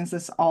story and brings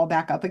this all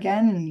back up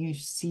again, and you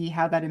see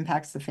how that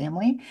impacts the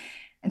family.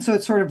 And so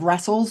it sort of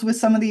wrestles with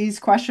some of these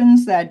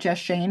questions that Jess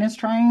Shane is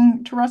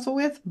trying to wrestle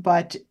with,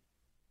 but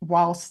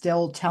while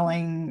still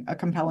telling a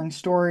compelling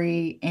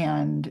story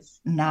and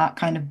not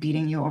kind of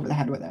beating you over the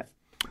head with it.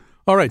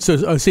 All right,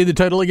 so say the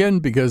title again,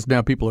 because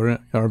now people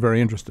are very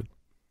interested.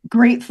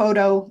 Great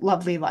Photo,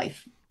 Lovely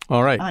Life.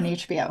 All right. On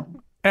HBO.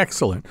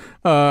 Excellent.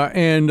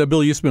 And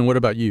Bill Eastman, what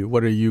about you?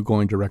 What are you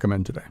going to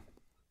recommend today?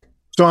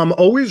 So I'm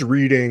always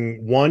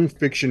reading one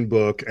fiction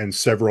book and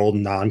several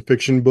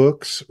nonfiction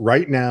books.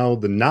 Right now,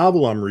 the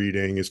novel I'm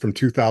reading is from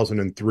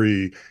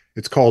 2003.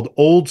 It's called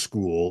Old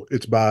School.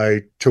 It's by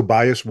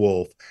Tobias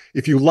Wolff.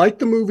 If you like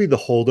the movie The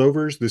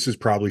Holdovers, this is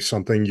probably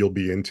something you'll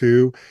be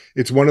into.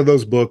 It's one of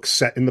those books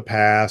set in the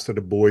past at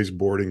a boys'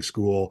 boarding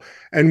school.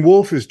 And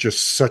Wolff is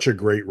just such a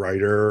great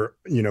writer.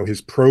 You know,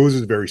 his prose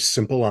is very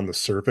simple on the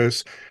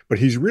surface, but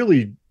he's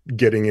really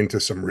getting into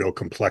some real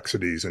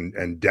complexities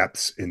and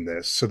depths in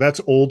this. So that's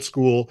Old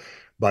School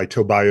by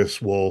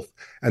Tobias Wolff.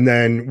 And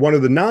then one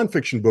of the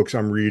nonfiction books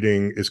I'm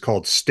reading is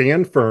called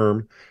Stand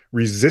Firm,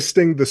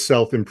 Resisting the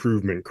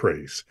Self-Improvement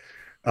Craze.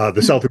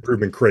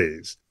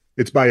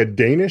 It's by a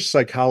Danish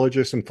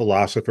psychologist and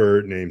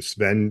philosopher named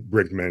Sven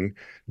Brinkmann.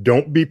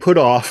 Don't be put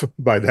off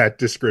by that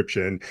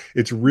description.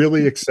 It's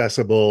really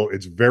accessible.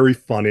 It's very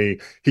funny.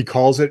 He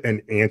calls it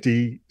an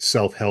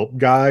anti-self-help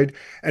guide,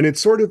 and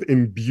it's sort of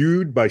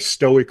imbued by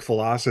Stoic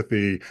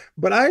philosophy,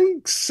 but I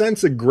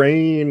sense a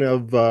grain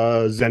of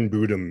Zen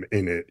Buddhism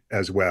in it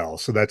as well.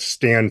 So that's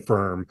Stand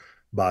Firm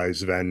by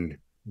Sven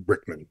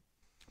Brickman.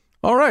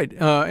 All right.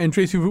 And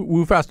Tracy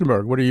Wu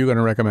Fastenberg, what are you going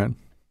to recommend?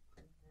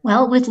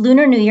 Well, with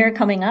Lunar New Year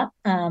coming up,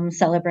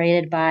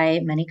 celebrated by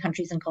many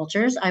countries and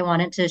cultures, I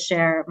wanted to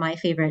share my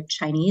favorite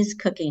Chinese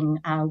cooking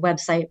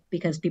website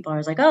because people are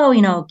always like, oh,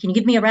 can you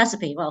give me a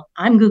recipe? Well,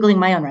 I'm Googling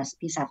my own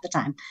recipes half the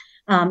time.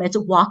 It's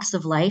Woks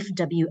of Life,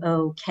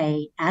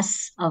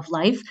 WOKS of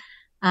Life.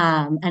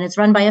 And it's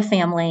run by a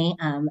family.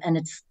 And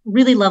it's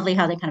really lovely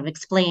how they kind of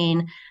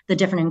explain the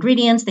different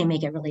ingredients. They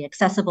make it really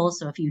accessible.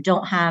 So if you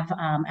don't have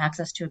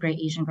access to a great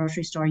Asian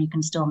grocery store, you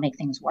can still make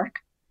things work.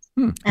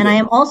 And I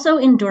am also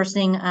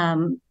endorsing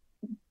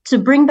to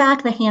bring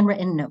back the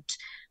handwritten note.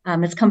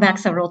 It's come up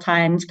several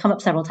times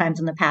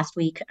in the past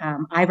week.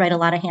 I write a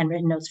lot of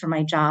handwritten notes for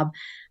my job.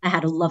 I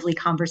had a lovely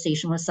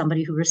conversation with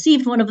somebody who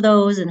received one of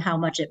those and how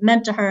much it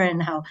meant to her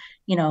and how,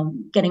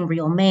 getting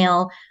real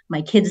mail.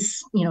 My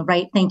kids,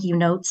 write thank you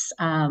notes.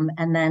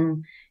 And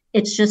then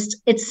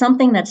it's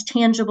something that's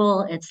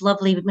tangible. It's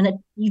lovely. But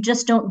you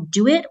just don't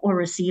do it or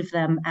receive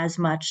them as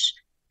much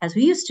as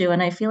we used to.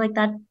 And I feel like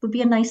that would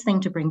be a nice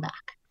thing to bring back.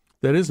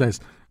 That is nice.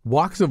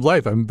 Woks of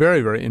Life, I'm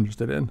very, very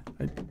interested in.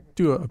 I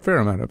do a fair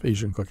amount of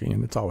Asian cooking,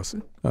 and it's always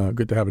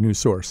good to have a new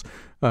source.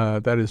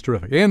 That is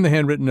terrific. And the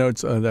handwritten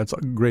notes, that's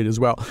great as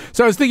well.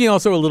 So I was thinking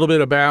also a little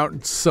bit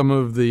about some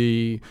of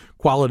the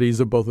qualities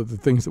of both of the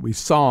things that we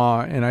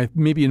saw, and I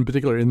maybe in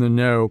particular In the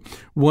Know,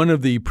 one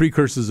of the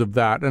precursors of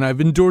that, and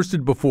I've endorsed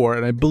it before,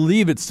 and I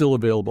believe it's still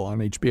available on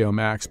HBO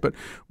Max, but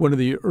one of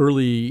the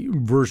early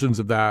versions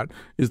of that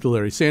is The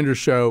Larry Sanders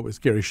Show. It was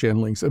Gary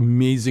Shandling's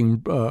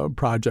amazing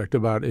project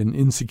about an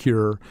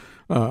insecure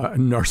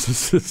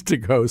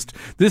narcissistic host.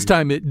 This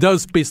time it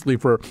does basically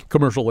for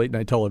commercial late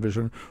night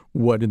television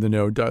what In the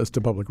Know does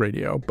to public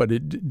radio, but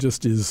it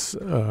just is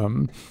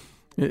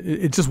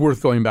it's just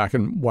worth going back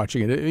and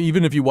watching it.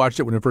 Even if you watched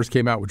it when it first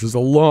came out, which was a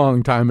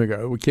long time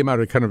ago, it came out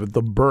at kind of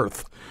the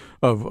birth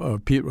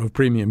of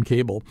premium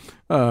cable.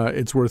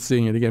 It's worth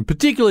seeing it again,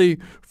 particularly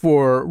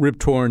for Rip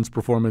Torn's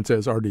performance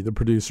as Artie, the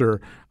producer.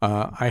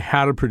 I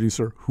had a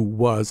producer who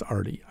was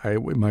Artie.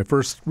 In my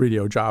first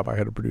radio job, I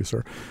had a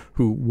producer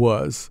who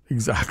was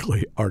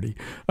exactly Artie.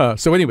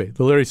 So anyway,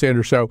 The Larry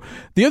Sanders Show.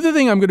 The other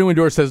thing I'm going to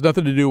endorse has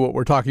nothing to do with what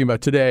we're talking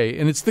about today,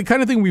 and it's the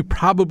kind of thing we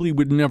probably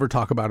would never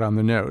talk about on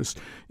the nose.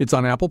 It's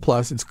on Apple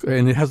Plus,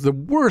 and it has the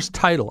worst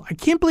title. I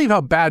can't believe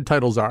how bad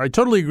titles are. I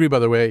totally agree, by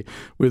the way,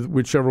 with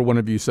whichever one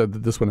of you said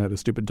that this one had a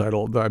stupid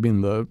title. I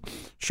mean, the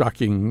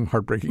shocking,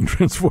 heartbreaking,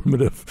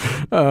 transformative.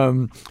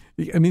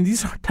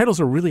 These titles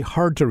are really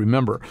hard to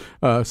remember.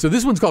 So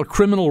this one's called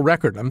Criminal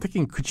Record. I'm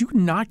thinking, could you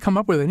not come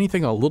up with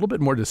anything a little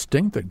bit more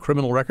distinct than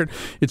Criminal Record?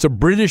 It's a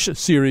British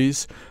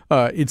series.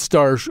 It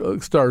stars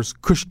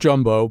Cush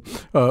Jumbo,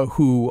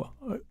 who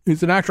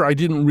is an actor I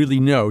didn't really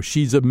know.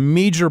 She's a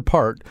major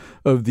part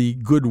of the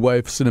Good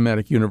Wife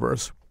cinematic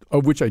universe,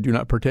 of which I do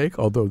not partake,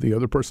 although the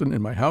other person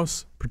in my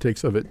house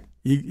partakes of it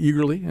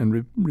eagerly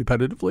and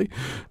repetitively.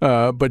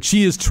 But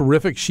she is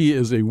terrific. She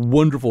is a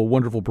wonderful,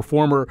 wonderful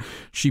performer.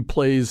 She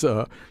plays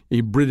a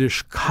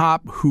British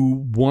cop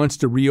who wants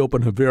to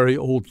reopen a very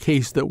old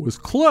case that was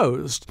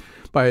closed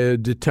by a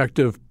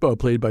detective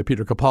played by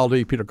Peter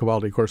Capaldi. Peter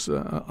Capaldi, of course,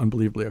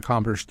 unbelievably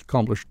accomplished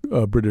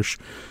British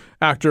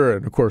actor,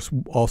 and of course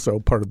also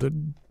part of the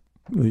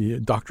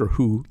Doctor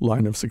Who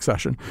line of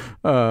succession.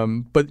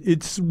 But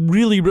it's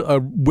really a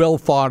well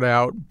thought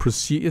out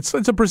it's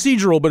a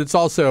procedural, but it's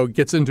also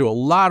gets into a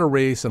lot of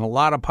race and a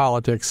lot of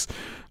politics.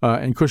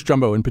 And Cush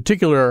Jumbo in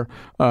particular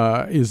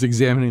is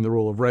examining the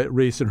role of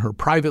race in her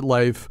private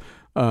life.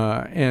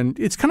 And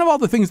it's kind of all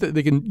the things that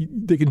they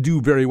can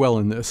do very well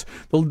in this.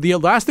 The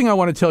last thing I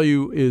want to tell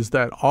you is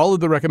that all of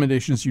the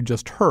recommendations you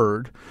just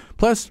heard,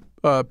 plus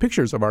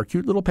pictures of our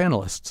cute little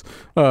panelists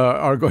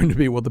are going to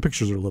be, well, the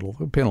pictures are little,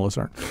 the panelists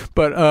aren't,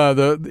 but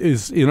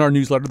is in our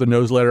newsletter, the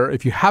Newsletter.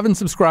 If you haven't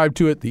subscribed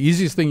to it, the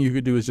easiest thing you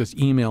could do is just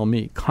email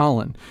me,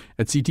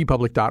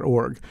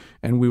 Colin@ctpublic.org,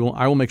 and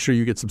I will make sure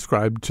you get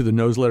subscribed to the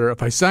Newsletter.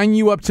 If I sign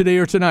you up today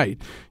or tonight,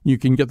 you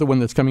can get the one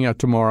that's coming out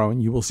tomorrow,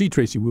 and you will see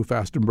Tracy Wu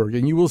Fastenberg,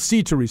 and you will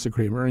see Teresa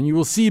Kramer, and you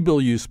will see Bill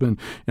Usman,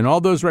 and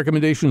all those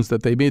recommendations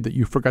that they made that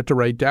you forgot to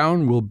write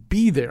down will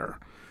be there.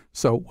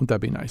 So wouldn't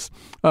that be nice?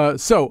 I'm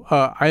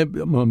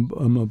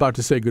about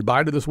to say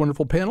goodbye to this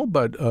wonderful panel,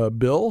 but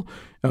Bill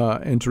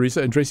and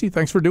Teresa and Tracy,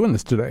 thanks for doing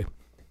this today.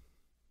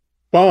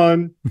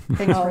 Fun.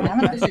 Thanks for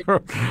having us.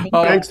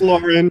 Thanks,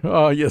 Lauren.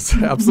 Yes,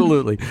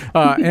 absolutely.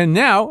 And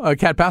now,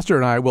 Kat Pastor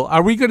and I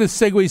are we going to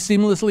segue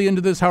seamlessly into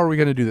this? How are we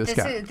going to do this,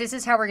 Kat? This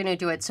is how we're going to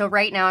do it. So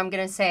right now I'm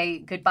going to say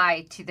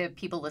goodbye to the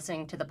people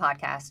listening to the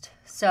podcast.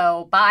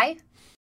 So bye.